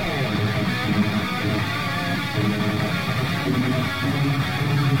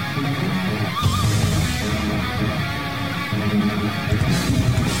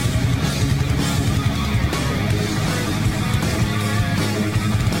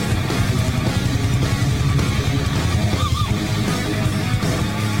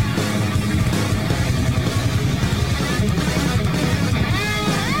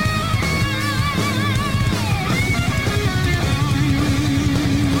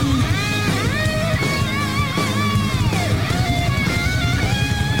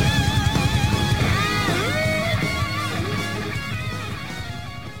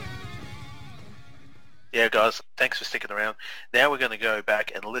 Yeah, guys, thanks for sticking around. Now we're going to go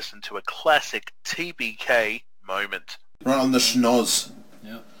back and listen to a classic TBK moment. Right on the schnoz.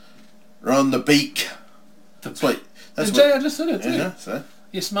 Yeah. On the beak. That's what. Jay, I just said it too. Yeah, so.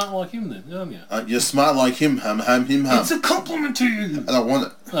 You're smart like him then, aren't you? You're smart like him, hum. It's a compliment to you. I don't want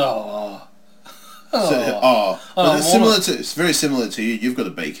it. Oh. But it's very similar to you. You've got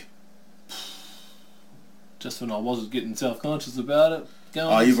a beak. Just when I wasn't getting self-conscious about it.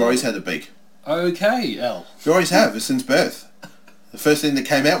 You've always had a beak. Okay, Al. You always have, since birth. The first thing that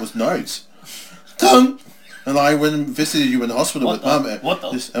came out was nose. Tongue! And I went and visited you in the hospital with Mum. And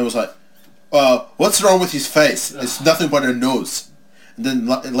I was like, what's wrong with his face? It's nothing but a nose. And then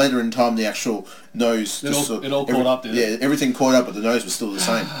later in time, the actual nose... It all caught up, didn't it? Yeah, everything caught up, but the nose was still the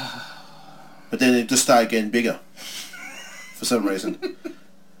same. But then it just started getting bigger. For some reason.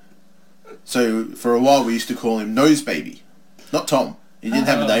 So, for a while, we used to call him Nose Baby. Not Tom. He didn't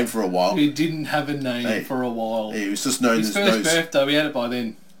have a name for a while. He didn't have a name for a while. He was just known as Nose. His first birthday, we had it by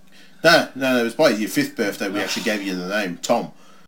then. No, it was by your 5th birthday we actually gave you the name, Tom.